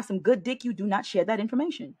 If you have some good dick, you do not share that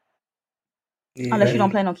information. Yeah. Unless you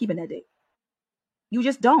don't plan on keeping that dick. You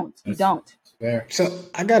just don't. You don't. Fair. So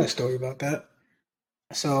I got a story about that.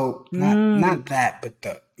 So not that, but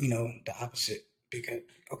the the opposite. Because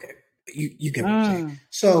you get what I'm saying.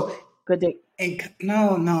 So good dick.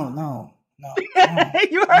 No.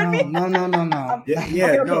 You heard me? No.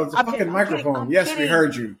 Yeah, no, it's a fucking microphone. Yes, we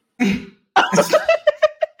heard you.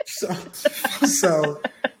 So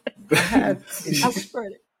I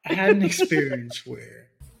had an experience where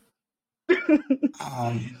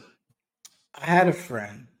I had a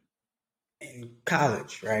friend in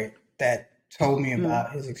college, right, that told me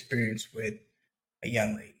about his experience with a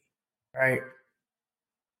young lady, right?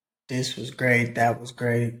 This was great. That was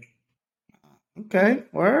great. Okay,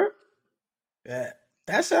 word?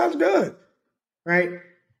 That sounds good, right?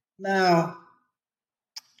 Now,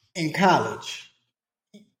 in college,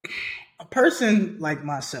 a person like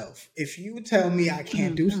myself, if you tell me I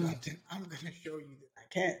can't do something, I'm going to show you that I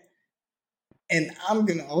can. And I'm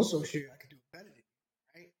going to also show you I can do it better than you,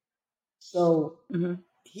 right? So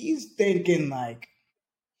he's thinking like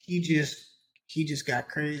he just got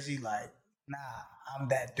crazy, like, nah, I'm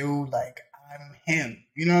that dude, like, I'm him.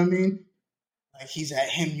 You know what I mean? Like, he's at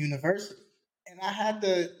him university. And I had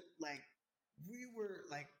to, like, were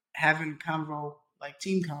like having convo, like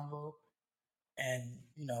team convo, and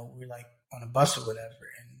we're like on a bus or whatever,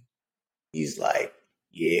 and he's like,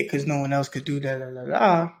 "Yeah, because no one else could do that." Da, da,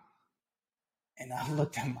 da. And I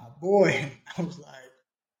looked at my boy, and I was like,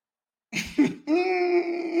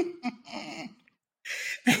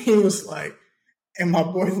 and he was like, and my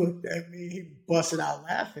boy looked at me, he busted out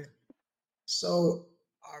laughing. So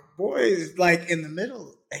our boy is like in the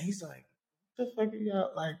middle, and he's like, "What the fuck are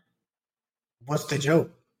y'all like? What's the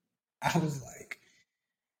joke?" I was like,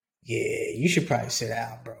 "Yeah, you should probably sit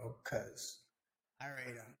down, bro, because I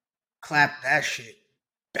already done clap that shit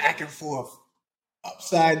back and forth,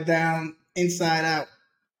 upside down, inside out.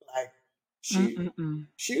 Like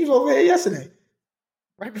she was over here yesterday,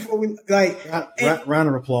 right before we like round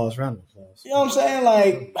of applause. You know what I'm saying?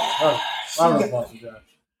 Like round of applause for Josh.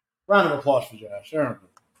 Round of applause for Josh.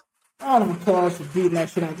 Round of applause for beating that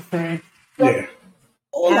shit out the frame. Yeah.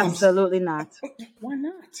 Absolutely not. Why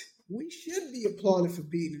not? We should be applauded for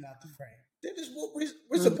beating it out the frame. That is what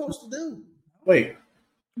we're supposed to do. Wait,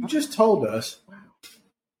 you just told us.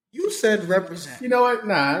 You said represent. You know what?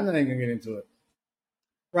 Nah, I'm not even gonna get into it.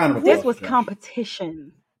 Round of applause. This was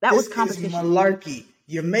competition. That was competition. Is malarkey.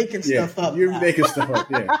 You're making stuff up. You're making stuff up.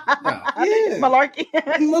 Yeah. Yeah. Malarkey.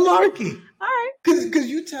 Malarkey. All right. Because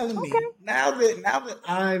you're telling me now that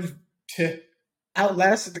I've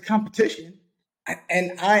outlasted the competition,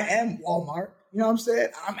 and I am Walmart. You know what I'm saying?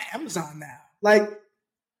 I'm Amazon now. Like,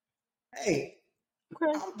 hey,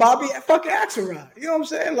 I'm Bobby at fucking Axelrod. You know what I'm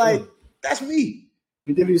saying? Like, that's me.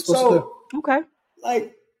 You did what you're supposed to do. Okay.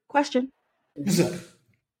 Like, question.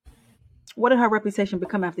 What did her reputation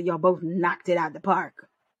become after y'all both knocked it out the park?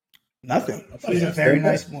 Nothing. She's a very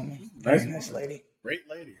nice woman. Very nice lady. Great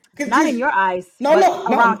lady. Not in your eyes. No,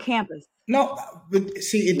 around campus. No, but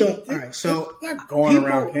see, it don't. All right, so not going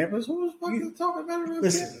around campus. Who's fucking talking about around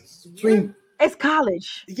campus? It's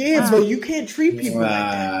college. Yeah, but you can't treat people like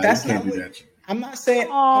that. That's not what. That. I'm not saying.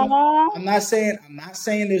 I'm not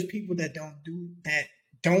saying there's people that don't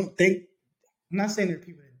think. I'm not saying there's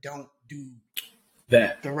people that don't do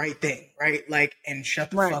the right thing, right? Like, and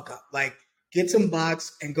shut the fuck up. Like, get some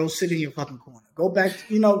box and go sit in your fucking corner. Go back,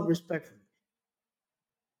 respectfully.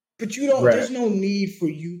 But you don't. There's no need for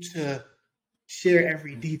you to share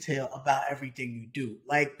every detail about everything you do.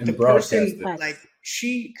 Like, the person, like,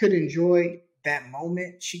 she could enjoy that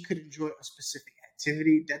moment. She could enjoy a specific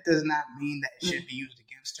activity. That does not mean that it should be used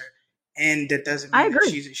against her. And that doesn't mean that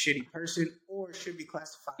she's a shitty person or should be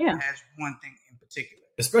classified as one thing in particular.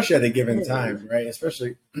 Especially at a given time, right?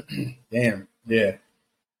 Especially, damn, yeah.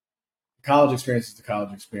 College experience is the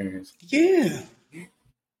college experience. Yeah.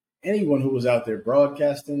 Anyone who was out there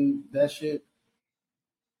broadcasting that shit.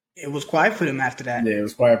 It was quiet for them after that. Yeah, it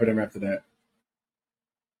was quiet for them after that.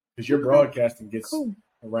 Because your broadcasting gets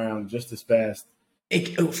around just as fast.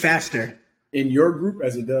 Faster. In your group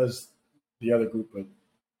as it does the other group, but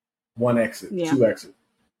one exit, two exit.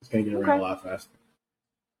 It's going to get around a lot faster.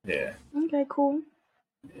 Yeah. Okay, cool.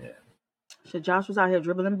 Yeah. So Josh was out here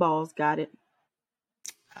dribbling balls. Got it.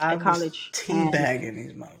 At college. Teabagging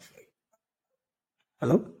these motherfuckers.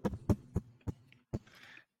 Hello?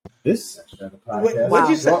 This section of the podcast. What'd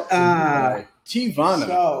you say? Tivana.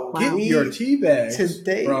 So get your tea bags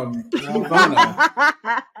today from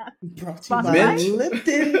Tivana. Brought to you by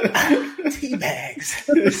Lipton tea bags.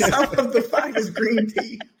 Some of the finest green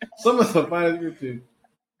tea. Some of the finest green tea.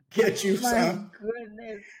 Get you some.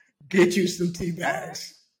 Goodness. Get you some tea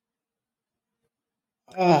bags.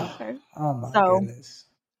 Oh my goodness.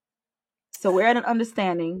 So we're at an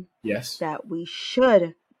understanding that we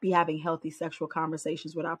should be having healthy sexual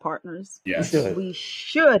conversations with our partners. Yes. We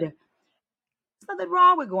should. There's nothing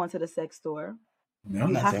wrong with going to the sex store. No,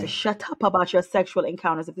 you have to shut up about your sexual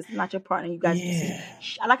encounters if this is not your partner. You guys,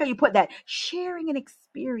 I like how you put that. Sharing an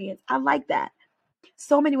experience. I like that.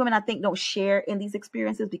 So many women, I think, don't share in these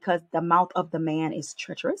experiences because the mouth of the man is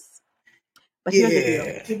treacherous. But here's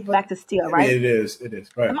the deal. Back to Steele, right? It is.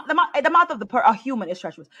 Right. The mouth of a human is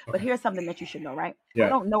treacherous. But here's something that you should know, right? Yeah. I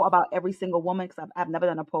don't know about every single woman because I've never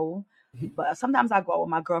done a poll. But sometimes I go out with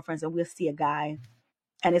my girlfriends and we'll see a guy.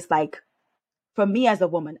 And it's like, for me as a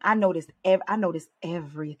woman, I notice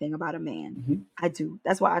everything about a man. Mm-hmm. I do.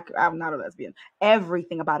 That's why I'm not a lesbian.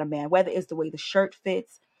 Everything about a man, whether it's the way the shirt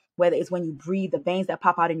fits, whether it's when you breathe, the veins that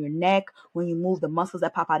pop out in your neck, when you move the muscles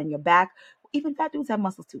that pop out in your back. Even fat dudes have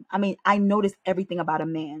muscles too. I mean, I notice everything about a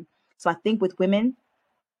man. So I think with women,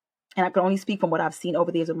 and I can only speak from what I've seen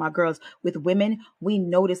over the years with my girls, with women, we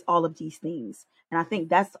notice all of these things. And I think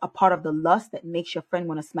that's a part of the lust that makes your friend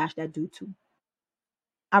want to smash that dude too.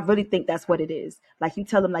 I really think that's what it is. Like you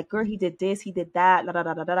tell them like, girl, he did this, he did that, la da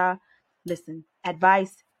da da da da. Listen,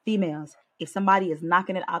 advice, females, if somebody is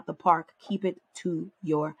knocking it out the park, keep it to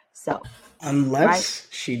yourself. Unless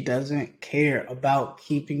she doesn't care about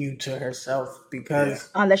keeping you to herself, because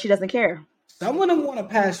unless she doesn't care. Some of them want to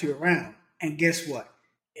pass you around. And guess what?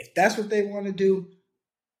 If that's what they want to do,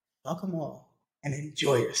 fuck them all and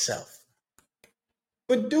enjoy yourself.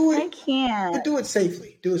 But do it. I can't. But do it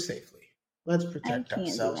safely. Do it safely. Let's protect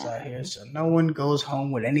ourselves out here so no one goes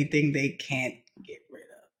home with anything they can't get rid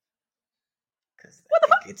of. Because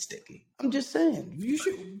that gets sticky. I'm just saying. You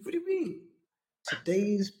should. What do you mean?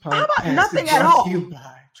 Today's podcast nothing is at brought all. to you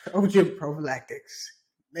by Trojan Prophylactics.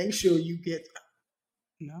 Make sure you get.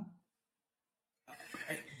 No.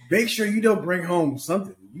 Make sure you don't bring home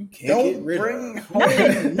something you can't get rid of.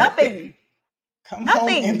 Nothing. Nothing. Come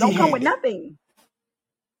nothing. Home don't come with nothing.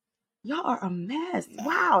 Y'all are a mess.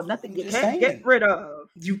 Wow, nothing you can't get rid of.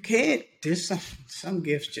 You can't. There's some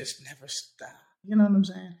gifts just never stop. You know what I'm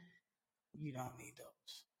saying? You don't need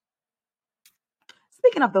those.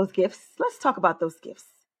 Speaking of those gifts, let's talk about those gifts.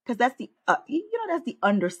 Because that's the that's the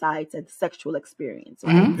undersides of the sexual experience.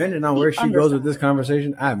 Right? Mm-hmm. Depending on where she goes with this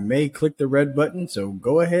conversation, I may click the red button. So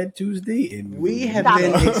go ahead, Tuesdee. And we have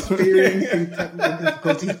been experiencing technical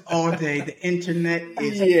difficulties all day. The internet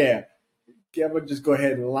is I'm gonna just go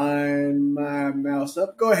ahead and line my mouse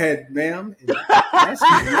up. Go ahead, ma'am. Ask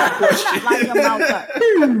me your question. Line your mouse up.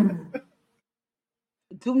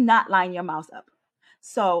 Do not line your mouse up.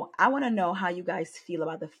 So I want to know how you guys feel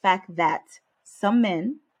about the fact that some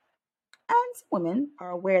men and women are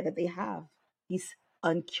aware that they have these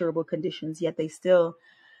uncurable conditions, yet they still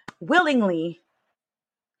willingly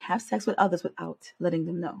have sex with others without letting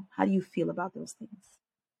them know. How do you feel about those things?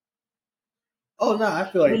 Oh, no, I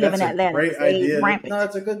feel like that's a great idea. No,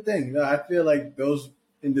 it's a good thing. No, I feel like those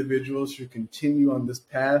individuals should continue on this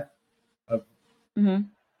path of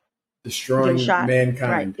destroying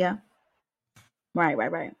mankind. Right, yeah.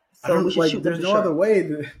 Right. So we should shoot. There's no other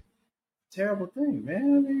way. Terrible thing, man.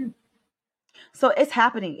 I mean, so it's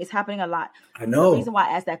happening. It's happening a lot. I know. The reason why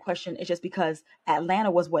I asked that question is just because Atlanta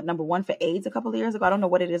was number 1 for AIDS a couple of years ago. I don't know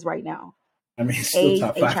what it is right now. I mean, it's still AIDS,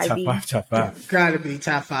 top five. Gotta be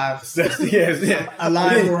top 5. Yeah.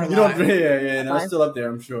 Alive or alive. No, it's still up there,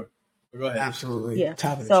 I'm sure. But go ahead. Absolutely. Yeah.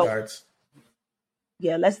 Top of the charts.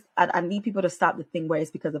 Yeah, I need people to stop the thing where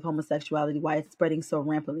it's because of homosexuality, why it's spreading so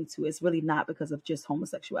rampantly too. It's really not because of just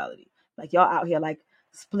homosexuality. Like y'all out here like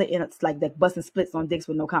splitting, it's like they're busting splits on dicks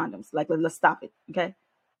with no condoms. Like let's stop it, okay?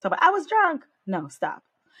 So, but I was drunk. No, stop.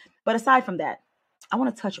 But aside from that, I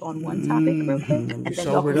want to touch on one topic real quick, and then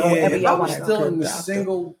y'all can go wherever y'all want to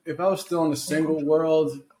go. If I was still in the single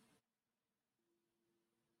world,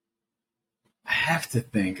 I have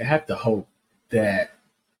to hope that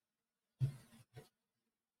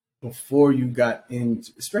before you got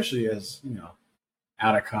into, especially as,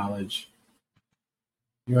 out of college,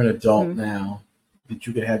 you're an adult now, that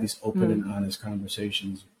you could have these open and honest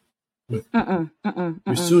conversations with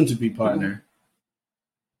your soon-to-be partner.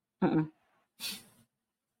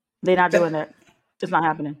 They're not doing that. It's not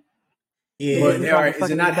happening. Yeah. All right.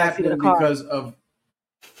 Is it not happening because of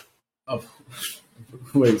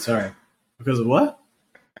wait, sorry. Because of what?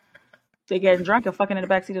 They're getting drunk and fucking in the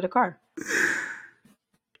backseat of the car.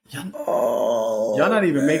 Y'all not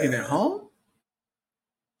even making it home?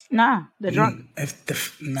 Nah, they're drunk.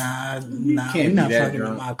 Nah, you're not fucking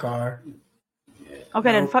in my car.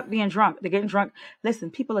 Okay, then fuck being drunk. They're getting drunk.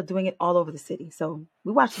 Listen, people are doing it all over the city. So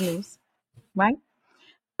we watch the news, right?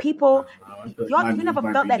 People, you never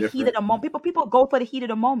felt that heat of the moment. People go for the heat of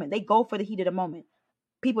the moment. They go for the heat of the moment.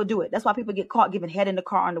 People do it. That's why people get caught giving head in the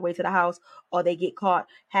car on the way to the house, or they get caught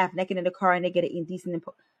half naked in the car and they get it indecent.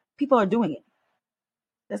 People are doing it.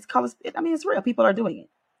 It's real. People are doing it,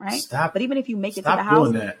 right? But even if you make it to the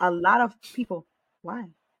house, a lot of people. Why?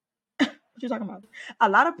 What you talking about? A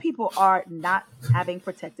lot of people are not having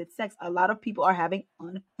protected sex. A lot of people are having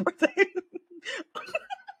unprotected.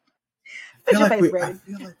 I feel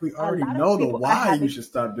like we already know the why you should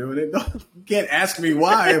stop doing it. You can't ask me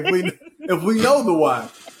why if we know the why.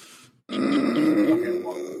 Okay,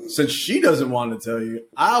 well, since she doesn't want to tell you,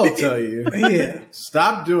 I'll tell you.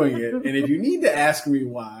 Stop doing it. And if you need to ask me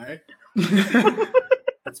why,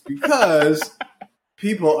 it's because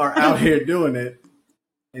people are out here doing it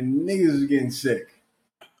and niggas are getting sick.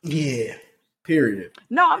 Yeah. Period.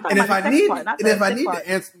 No, I'm talking about the sex part, not the sex part. To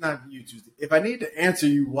answer, not you, Tuesdee. If I need to answer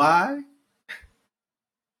you why,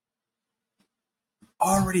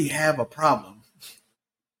 already have a problem.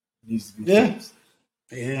 It needs to be fixed.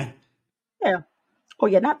 Yeah. Oh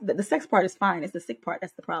yeah, not the sex part is fine. It's the sick part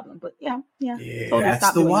that's the problem. But yeah. Oh,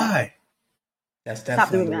 that's the why. That's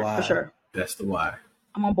definitely the why for sure. That's the why.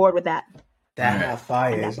 I'm on board with that. that hot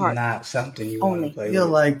fire that is part not something you want to play I feel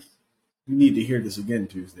with. like you need to hear this again,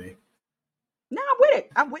 Tuesdee. No, I'm with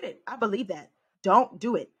it. I'm with it. I believe that. Don't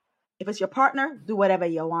do it. If it's your partner, do whatever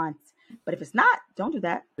you want. But if it's not, don't do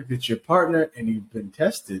that. If it's your partner and you've been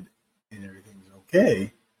tested and everything's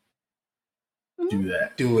okay, do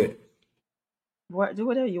that. Do it. Do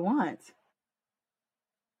whatever you want.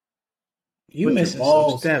 You missing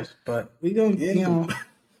some steps, but we gonna, you know,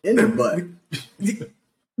 in the butt.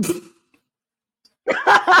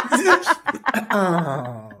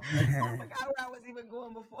 Oh man! I forgot where I was even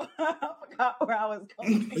going before. I forgot where I was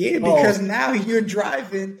going. Yeah, because now you're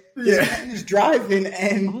driving. This man is driving,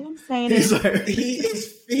 and all I'm saying is he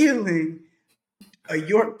is feeling a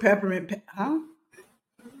York peppermint.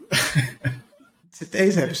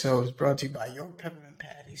 Today's episode is brought to you by York peppermint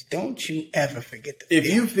patties. Don't you ever forget the. If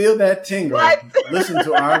you feel that tingle, listen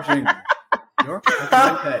to our jingle. York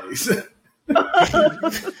peppermint patties.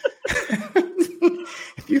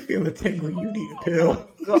 If you feel a tingle, you need a pill.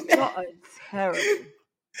 God, terrible.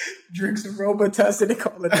 Drink some Robitussin and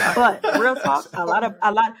call it out. But real talk, a lot of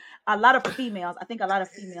females. I think a lot of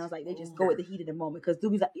females like they just go with the heat of the moment because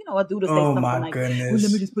dudes like, you know, a dude will say something like, well,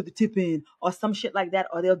 "Let me just put the tip in," or some shit like that,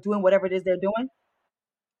 or they're doing whatever it is they're doing.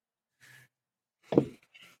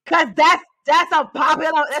 Cause that's a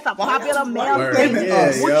popular male thing.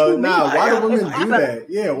 Why do women do that?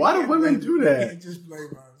 Yeah, why do women do that? Just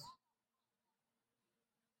blame us.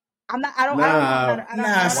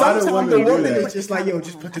 Sometimes the woman is just like, yo,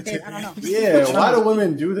 just put the tip in. Yeah, why do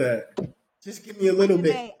women do that? Just give me a little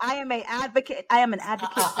bit. I am an advocate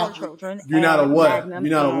for children. You're not a what? You're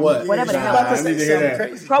not a what? Whatever the hell. I need to hear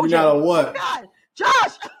that. You're not a what? Oh God,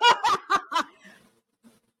 Josh.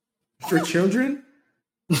 For children?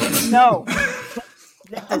 No.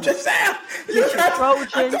 I'm just saying. Get your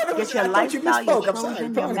Trojan, get your lifestyle, your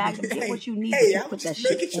Trojan, your Magnum, get what you need to put that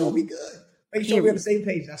shit in. Making sure we good. Make sure we're on the same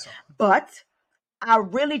page, that's all. But I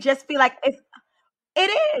really just feel like it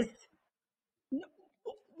is.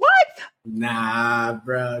 What? Nah,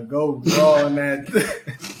 bro. Go raw on that.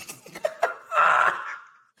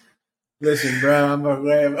 Listen, bro, I'm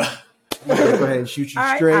going to go ahead and shoot you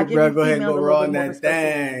straight, bro. Go ahead and go raw on that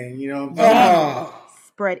thing. You know what I'm saying?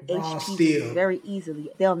 Spread HPV very easily.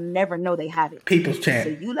 They'll never know they have it. People's champ.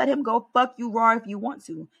 So you let him go fuck you raw if you want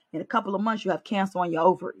to. In a couple of months, you have cancer on your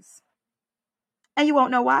ovaries. And you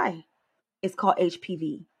won't know why. It's called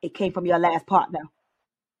HPV. It came from your last partner.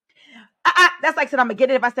 That's like saying I'm going to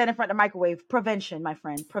get it if I stand in front of the microwave. Prevention, my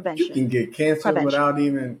friend. Prevention. You can get cancer without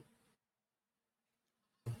even...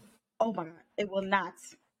 Oh, my God. It will not.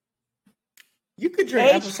 You could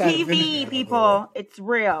drink HPV, people. It's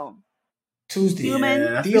real. Tuesdee.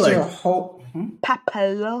 Human. These are whole...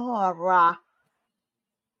 Papillora.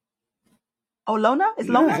 Oh, Lona? Is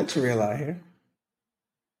Lona? That's real out here.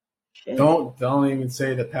 Shit. Don't even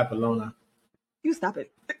say the papillona. You stop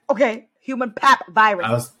it. Okay, human pap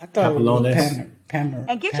virus. I thought papillonas.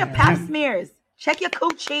 And get your pap smears. Check your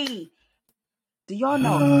coochie. Do y'all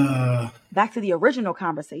know? Back to the original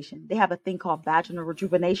conversation. They have a thing called vaginal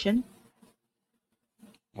rejuvenation.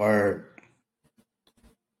 Word.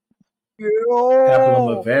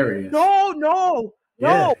 Papillomavarius. No.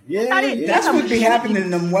 Yeah. That's what be happening in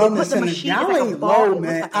them wellness centers. Y'all ain't low,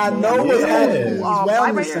 man. I know what's happening in these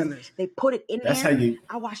wellness centers. They put it in That's there. How you...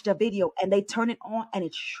 I watched a video and they turn it on and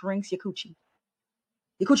it shrinks your coochie.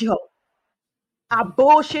 Your coochie hole. I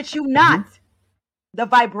bullshit you not. The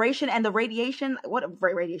vibration and the radiation. What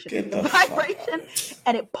radiation? The vibration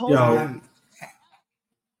and it pulls out.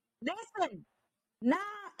 Listen. Nah.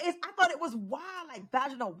 I thought it was wild, like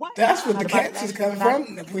vaginal. What? That's what the cancer's come from.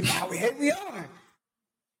 Here we are.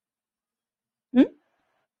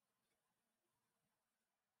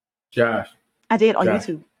 Josh. I did on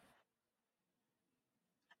YouTube.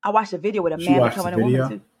 I watched a video with a man becoming a woman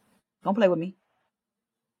too. Don't play with me.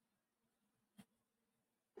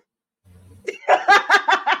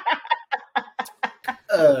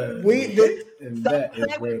 That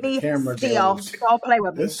is where the camera goes. Don't play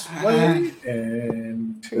with me. This way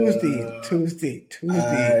and Tuesdee.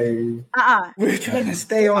 We're trying to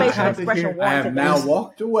stay on topic here. I have now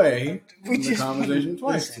walked away from the conversation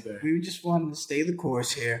twice today. We just wanted to stay the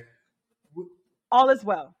course here. All is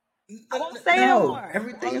well. I won't say no more.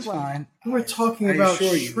 Everything is fine. We're talking about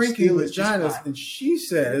shrinking vaginas, and she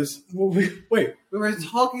says, wait, we were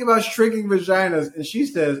talking about shrinking vaginas, and she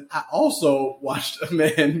says, I also watched a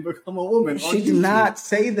man become a woman. She did not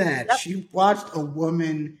say that. Yep. She watched a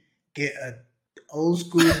woman get an old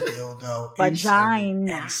school dildo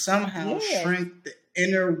vagina and somehow shrink the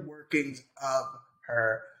inner workings of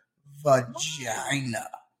her vagina.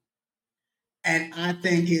 And I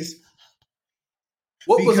think it's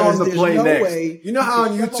What was on the play next? You know how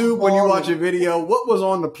on YouTube when you watch a video, what was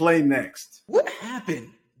on the play next? What happened?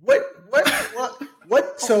 What?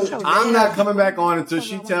 So I'm not coming back on until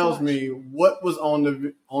she tells me what was on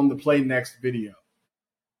the play next video.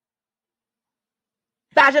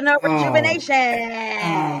 Vaginal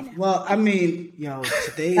rejuvenation. Well, I mean,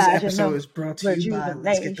 today's episode is brought to you by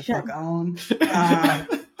Let's Get the Fuck On.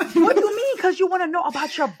 What do you mean? Because you want to know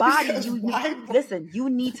about your body. Listen, you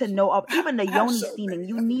need to know even the yoni steaming.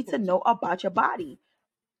 You need to know about your body.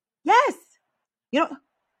 Yes.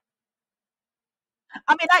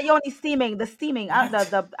 I mean, not yoni steaming. The steaming. I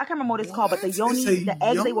can't remember what it's called, but the yoni, the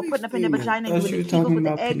eggs they were putting up in the vagina, and you would with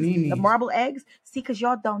the eggs, the marble eggs. See, because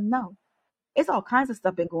y'all don't know. It's all kinds of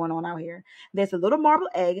stuff been going on out here. There's a little marble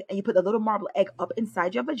egg, and you put the little marble egg up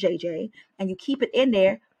inside your vajayjay, and you keep it in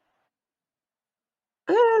there.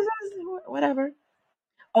 Whatever.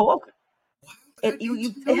 Oh, okay.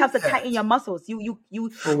 It helps to tighten your muscles. You.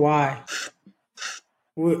 For why?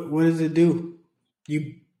 What does it do?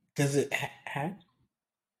 Does it have?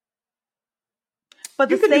 But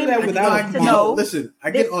the same that without to know. Listen,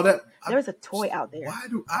 I get all that. There's a toy out there. Why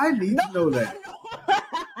do I need to know that?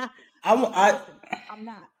 I'm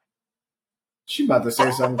not. She about to say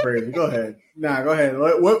something crazy. Go ahead. Nah, go ahead.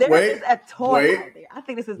 There's a toy out there. I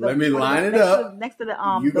think this is. Let me line it up. Next to the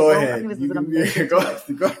You go ahead. Go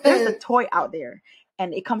ahead. There's a toy out there,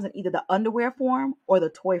 and it comes in either the underwear form or the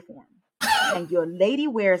toy form. And your lady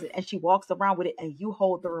wears it, and she walks around with it, and you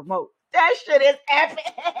hold the remote. That shit is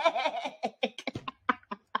epic.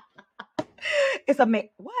 It's amazing.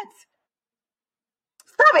 What?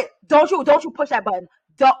 Stop it! Don't you push that button.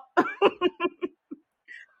 Don't.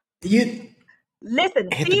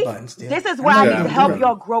 Listen. Hit see, the buttons, this is where I need to help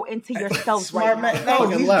y'all grow into yourselves right now. No,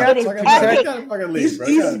 he's got it is epic.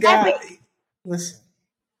 He's got. Listen.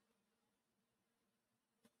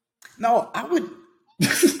 No, I would.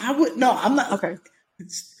 No, I'm not. Okay.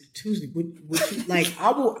 It's Tuesday. Would you, like, I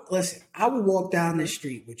will walk down the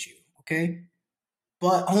street with you, okay?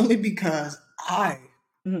 But only because I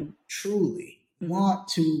truly want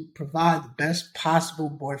to provide the best possible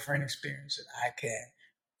boyfriend experience that I can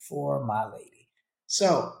for my lady.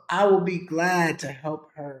 So I will be glad to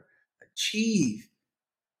help her achieve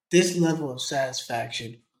this level of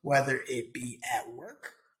satisfaction, whether it be at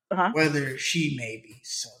work, whether she may be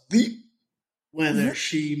asleep, whether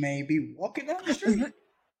she may be walking down the street.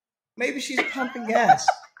 Maybe she's pumping gas.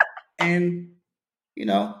 And,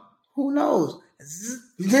 who knows?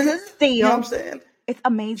 You know what I'm saying? It's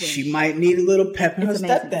amazing. She might need a little pep in her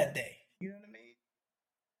step that day. You know what I mean?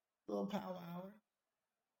 A little power hour.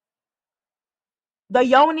 The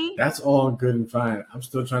yoni. That's all good and fine. I'm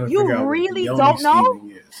still trying to figure out what the yoni don't know?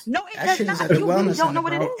 is. No, it that does not. You really don't know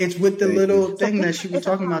what it is? It's with the little thing that she was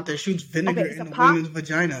talking about that shoots vinegar in the women's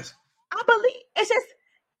vaginas. I believe it's just...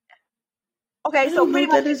 Okay, so pretty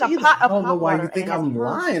much it's a pot of hot water. I don't know why you think I'm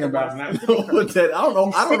lying about not knowing that. I don't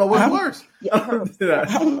know what's worse. Yeah, herbs. I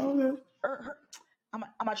don't know that.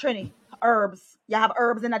 I'm a Trini. Herbs. Y'all have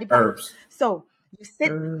herbs in that department. Herbs. So you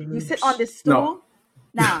sit on this stool.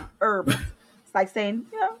 Nah, herbs. It's like saying,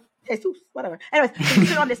 Jesus, whatever. Anyways, so you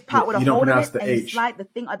sit on this pot with a hole in it, and you slide the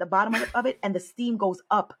thing at the bottom of it, and the steam goes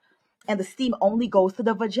up, and the steam only goes to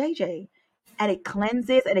the vajayjay, and it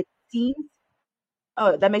cleanses and it steams.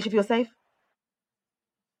 Oh, that makes you feel safe.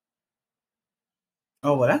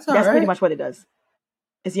 Oh, well, that's pretty much what it does.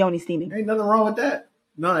 It's yoni steaming. Ain't nothing wrong with that.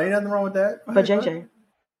 No, ain't nothing wrong with that. But JJ.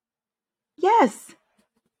 Yes.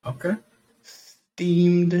 Okay.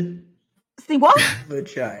 Steamed what?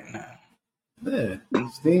 Vagina. Yeah,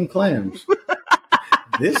 steamed clams.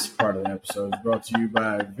 This part of the episode is brought to you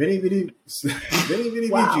by Vinny Vici's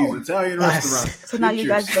Italian restaurant. So now you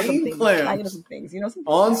guys know some things. Now you know some things.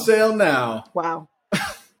 On sale now. Wow.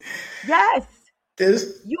 Yes.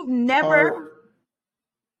 You've never...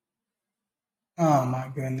 Oh my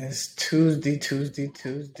goodness.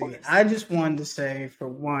 Tuesdee. I just wanted to say, for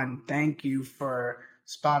one, thank you for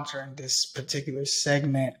sponsoring this particular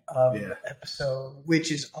segment of the episode,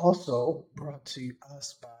 which is also brought to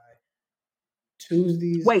us by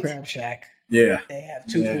Tuesdee's Crab Shack. Yeah. They have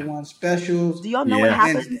 2-for-1 specials. Do y'all know what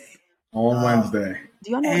happens? On Wednesday.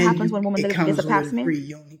 Do y'all know what happens when women get a pap smear? Free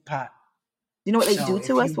yoni pot. Do you know what they do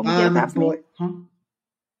to us when we get a pap smear?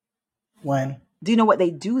 When? Do you know what they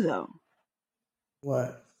do, though?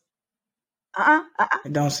 What?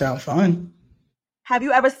 It don't sound fun. Have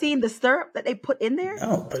you ever seen the syrup that they put in there?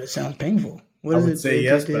 No, but it sounds painful. I would say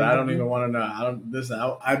yes, but I don't even want to know. I don't. Listen,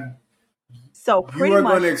 So pretty you are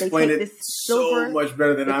much going to explain it so much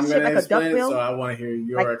better than I'm going to explain it. So I want to hear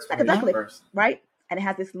your explanation first. Right? And it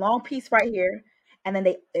has this long piece right here, and then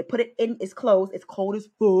they put it in. It's closed. It's cold as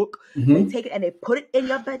fuck. They take it and they put it in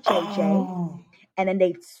your vajayjay, and then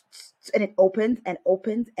it opens and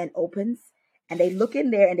opens and opens, and they look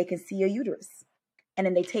in there and they can see your uterus. And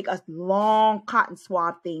then they take a long cotton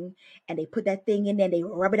swab thing and they put that thing in there and they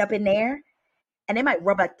rub it up in there. And they might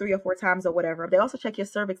rub like 3 or 4 times or whatever. They also check your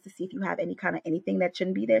cervix to see if you have any kind of anything that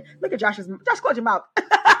shouldn't be there. Look at Josh, close your mouth.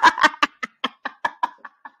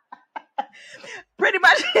 Pretty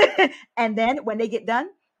much. And then when they get done,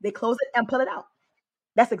 they close it and pull it out.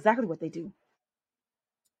 That's exactly what they do.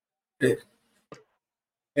 It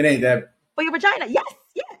ain't that. For your vagina, yes.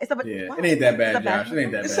 Yeah. Wow. It ain't that bad, Josh. It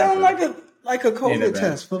ain't that bad. It sounds like a COVID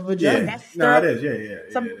test for vagina. Yeah. No, it is. Yeah.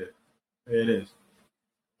 It is.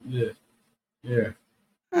 Yeah.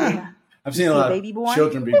 I've seen a lot of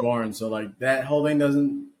children be born, so like that whole thing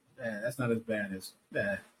doesn't. That's not as bad as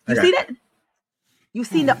that. You see that? You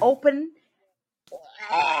seen the open?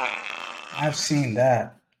 I've seen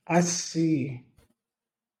that. I see.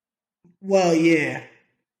 Well, yeah.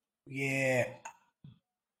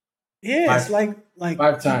 It's like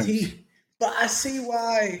 5 times. But I see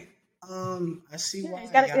why. I see why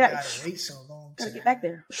y'all gotta wait so long to get back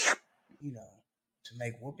there. To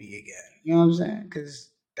make whoopee again. You know what I'm saying? Because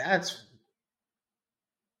that's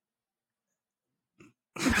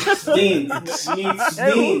steam.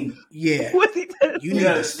 Steam. Yeah. You need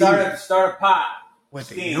to start a pot with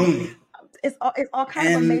the union. It's all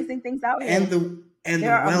kinds of amazing things out here. And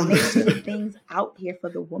there are amazing things out here for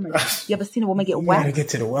the woman. You ever seen a woman get whacked? Gotta get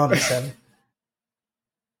to the wellness center.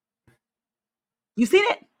 You seen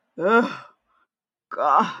it? Ugh.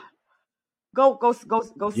 God. Go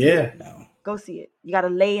see it. No. Go see it. You gotta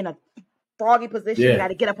lay in a froggy position. Yeah. You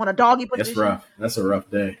gotta get up on a doggy position. That's rough. That's a rough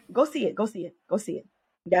day. Go see it.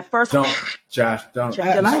 That first Josh, don't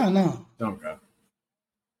go.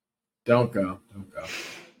 Don't go.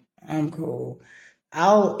 I'm cool.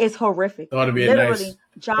 It's horrific. Thought it'd be a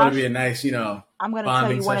nice, I'm gonna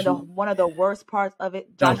tell you one of the worst parts of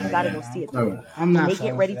it. Josh, you gotta go see it. No, I'm not. They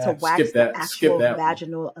get ready to wax the actual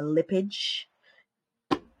vaginal lippage.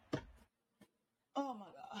 Oh my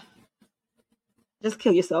god! Just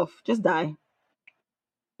kill yourself. Just die.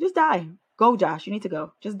 Go, Josh. You need to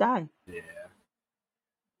go. Just die.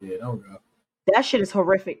 Yeah, don't go. That shit is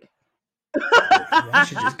horrific. I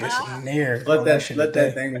should just get some air. Let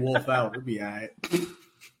that thing wolf out. We'll be all right.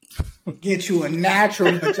 Get you a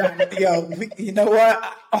natural vagina. Yo, you know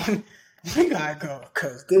what? We gotta go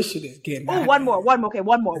because this shit is getting. Oh, one more. Okay,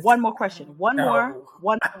 one more question. One more.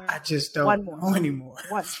 I just don't know anymore.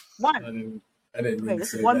 One. I didn't. Okay,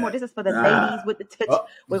 this is one more. This is for the ladies with the tits.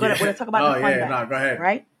 We're gonna talk about the fun bag. No, go ahead.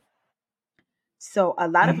 Right. So a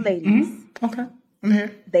lot of ladies. Okay. I'm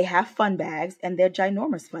here. They have fun bags, and they're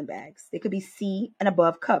ginormous fun bags. They could be C and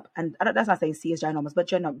above cup, and that's not saying C is ginormous, but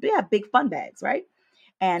they have big fun bags, right?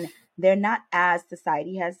 And they're not as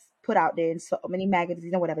society has put out there in so many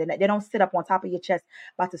magazines and whatever. They don't sit up on top of your chest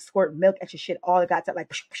about to squirt milk at your shit. All the guys are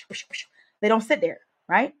like, they don't sit there,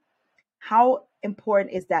 right? How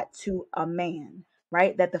important is that to a man,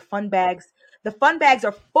 right? That the fun bags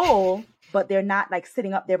are full, but they're not like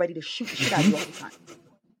sitting up there ready to shoot the shit out of you all the time.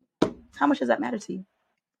 How much does that matter to you?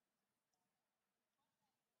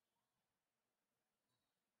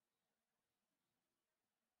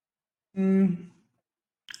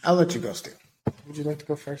 I'll let you go, Steele. Would you like to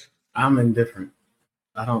go first? I'm indifferent.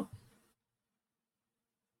 I'm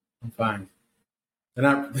fine. They're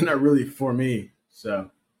not really for me.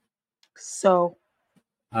 So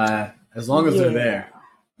as long as they're there.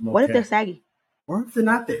 I'm okay. What if they're saggy? Or if they're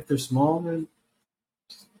not there? If they're small, then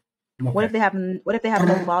okay. What if they have no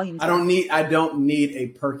volume? I don't need a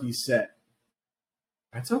perky set.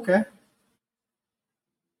 That's okay.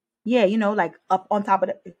 Yeah, like up on top of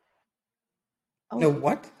it. Oh. No,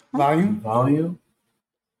 what? Volume?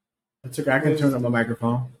 That's okay. I can turn up my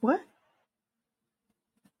microphone. What?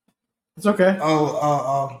 It's okay.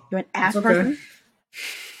 Oh. You're an ass person?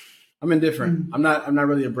 I'm indifferent. I'm not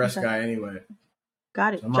really a breast guy anyway.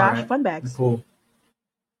 Got it. So Josh, right. fun bags. Cool.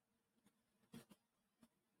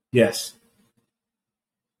 Yes.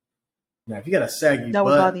 Now, if you got a saggy butt, that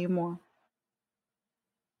would bother you more.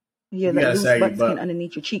 Yeah, like loose butt skin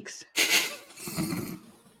underneath your cheeks.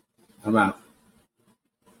 I'm out.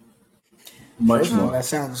 Much more. That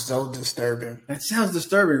sounds so disturbing. That sounds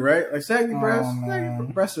disturbing, right? Like saggy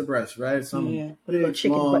breast, breast to breast, right? Some little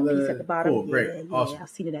chicken butt piece at the bottom. Cool, great, awesome. I've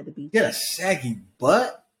seen it at the beach. You got a saggy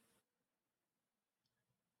butt?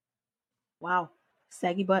 Wow,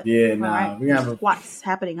 saggy butt. Yeah, nah. We have squats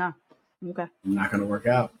happening, huh? Okay. Not gonna work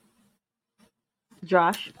out.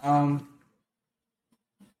 Josh.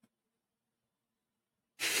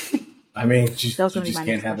 I I mean, you just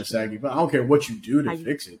can't have a saggy butt. I don't care what you do to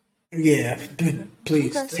fix it. Yeah,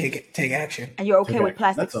 please take action. And you're okay with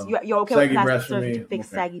plastics? You're okay saggy with plastic surgery to fix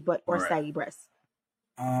saggy butt or saggy breasts?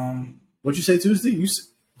 What'd you say, Tuesdee? You said...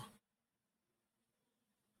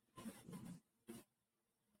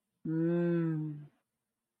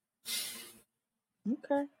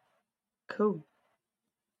 Okay. Cool.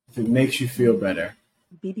 If it makes you feel better.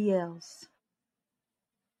 BBLs.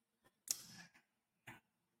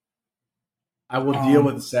 I will deal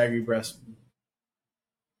with the saggy breast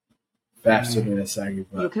faster than a saggy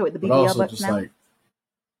butt. You okay with the BBL butts now? You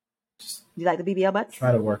like the BBL butts?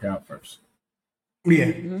 Try to work out first. Yeah.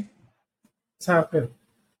 Mm-hmm. That's how I feel.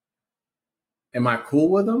 Am I cool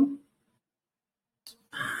with them?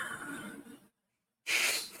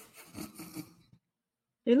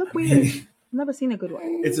 They look weird. I've never seen a good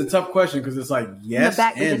one. It's a tough question because it's like yes. In the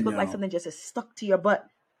back, they just look like something just is stuck to your butt.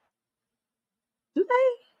 Do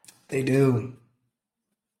they? They do.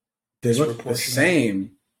 They look the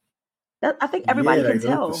same. I think everybody can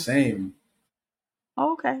tell. Look the same.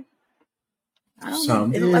 Oh, okay. I don't know.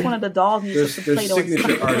 It looks like one of the dolls. There's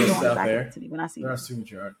signature artists out there. To me when I see there are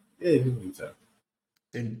signature artists. Yeah, you can tell.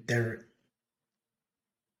 They're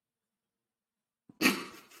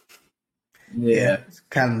yeah, it's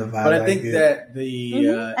kind of the vibe. But I think that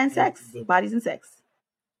the and sex, bodies and sex.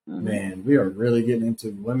 Man, we are really getting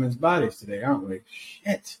into women's bodies today, aren't we?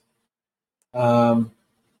 Shit. Separate.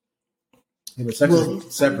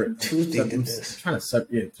 Tuesdee did this.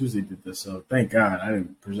 Tuesdee did this. So thank God I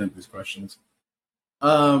didn't present these questions.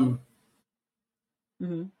 I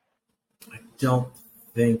don't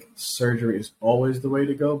think surgery is always the way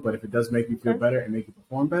to go, but if it does make you feel better and make you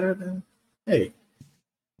perform better, then hey,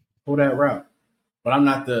 pull that route. But I'm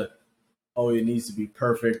not it needs to be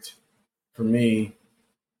perfect for me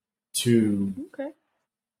to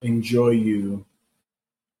enjoy you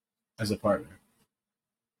as a partner.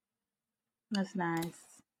 That's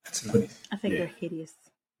nice. I think they're hideous.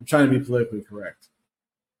 I'm trying to be politically correct.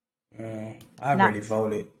 I already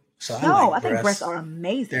voted. So I think breasts are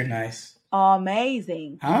amazing. They're nice.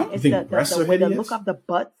 Amazing. Huh? It's the look of the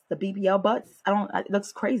butts, the BBL butts. It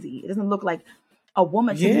looks crazy. It doesn't look like a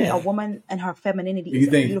woman. To me, a woman and her femininity is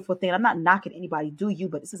a beautiful thing. I'm not knocking anybody, do you?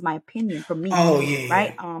 But this is my opinion from me. Oh yeah.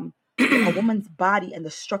 Right. A woman's body and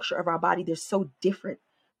the structure of our body, they're so different.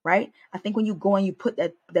 Right. I think when you go and you put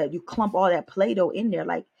that you clump all that Play-Doh in there,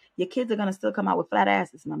 like your kids are gonna still come out with flat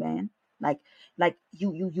asses, my man. Like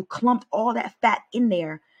you clumped all that fat in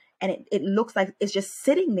there. And it looks like it's just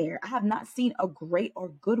sitting there. I have not seen a great or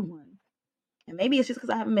good one. And maybe it's just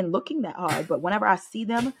because I haven't been looking that hard. But whenever I see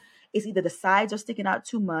them, it's either the sides are sticking out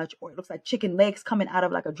too much or it looks like chicken legs coming out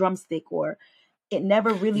of like a drumstick, or it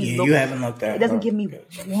never really looks. You haven't looked at it. It doesn't give me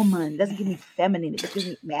woman. It doesn't give me feminine. It just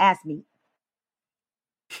gives me ass meat.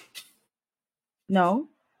 No.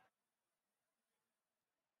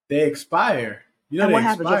 They expire. And what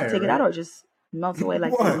happens? You have to take it out or it just melts away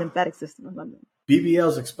like the lymphatic system or something?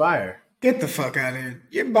 BBLs expire. Get the fuck out of here.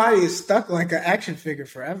 Your body is stuck like an action figure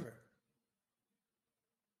forever.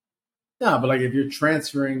 No, but like if you're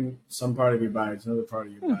transferring some part of your body to another part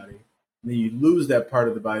of your body, and then you lose that part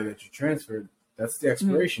of the body that you transferred, that's the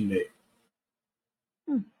expiration date.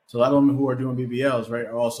 So a lot of women who are doing BBLs, right,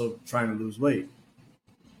 are also trying to lose weight.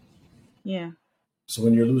 Yeah. So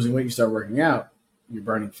when you're losing weight, you start working out, you're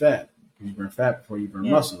burning fat. You burn fat before you burn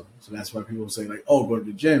muscle. So that's why people say like, oh, go to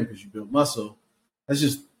the gym because you build muscle. That's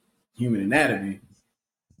just human anatomy.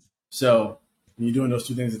 So when you're doing those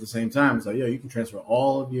two things at the same time, it's like, you can transfer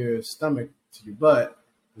all of your stomach to your butt.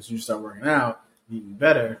 As soon as you start working out, eating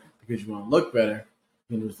better because you want to look better,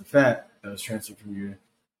 you lose the fat that was transferred from your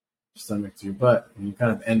stomach to your butt. And you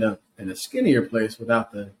kind of end up in a skinnier place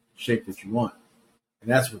without the shape that you want. And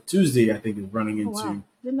that's what Tuesdee, I think, is running into. Wow.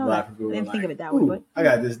 Didn't know that. I didn't think of it that way. But I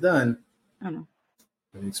got this done. I don't know.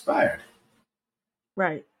 But it expired.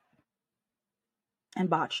 Right. And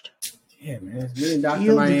botched. Yeah, man. It's me and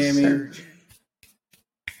Dr. Miami.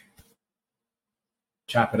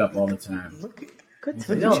 Chop it up all the time. Good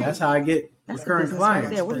to know. That's how I get recurring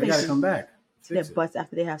clients. Right, they got to come back. Their butts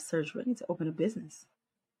after they have surgery. I need to open a business.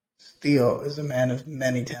 Steele is a man of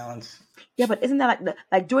many talents. Yeah, but isn't that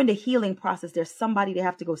like during the healing process, there's somebody they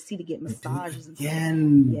have to go see to get massages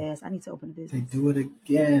again? Yes, I need to open a business. They do it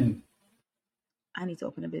again. I need to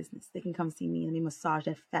open a business. They can come see me and let me massage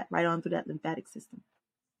that fat right on through that lymphatic system.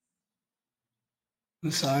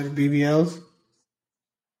 Massage BBLs?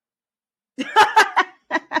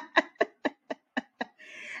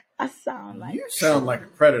 I sound like... You sound like a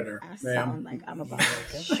predator, I sound like I'm about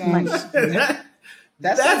to...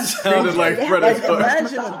 That sounded like predatory.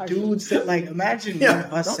 Imagine a dude said, imagine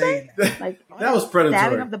us saying that. That was predatory.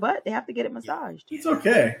 Stabbing up the butt, they have to get it massaged. It's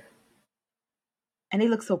okay. And they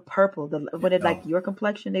look so purple. When it's like your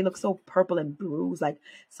complexion, they look so purple and bruised. Like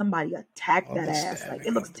somebody attacked that ass. Like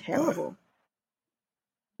it looks terrible.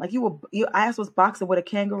 Like your ass was boxing with a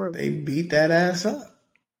kangaroo. They beat that ass up.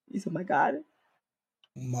 You said, "My God,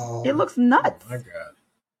 Mom. It looks nuts." Oh my God.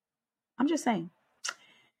 I'm just saying.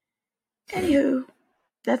 Anywho,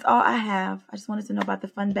 that's all I have. I just wanted to know about the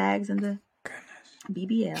fun bags and the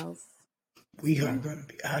BBLs. We are going to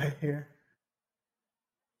be out of here.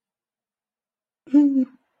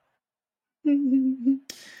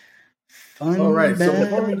 All right, so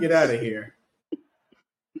before we get out of here,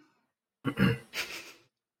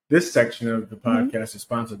 this section of the podcast is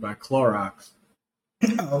sponsored by Clorox.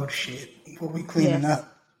 Oh shit! What we cleaning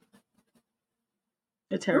up?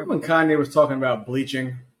 It's terrible. Remember when Kanye was talking about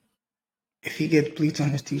bleaching? If he gets bleach on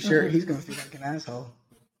his t-shirt, he's gonna feel like an asshole.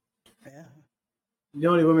 Yeah. You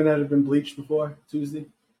know any women that have been bleached before, Tuesdee?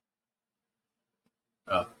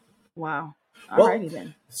 Oh. Wow. Alrighty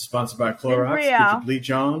then. This is sponsored by Clorox. Get your bleach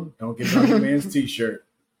on. Don't get it on your man's t-shirt.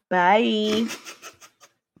 Bye.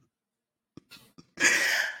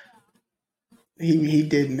 He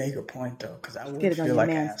did make a point though, because I would feel like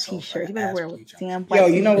an asshole. T-shirt. You better wear a damn. Yo,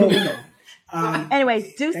 you know what we know.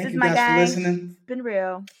 Anyways, deuces, my guys. Listening. It's been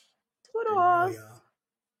real. Toodles.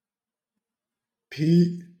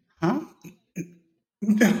 Pete, huh?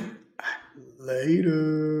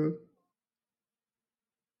 Later.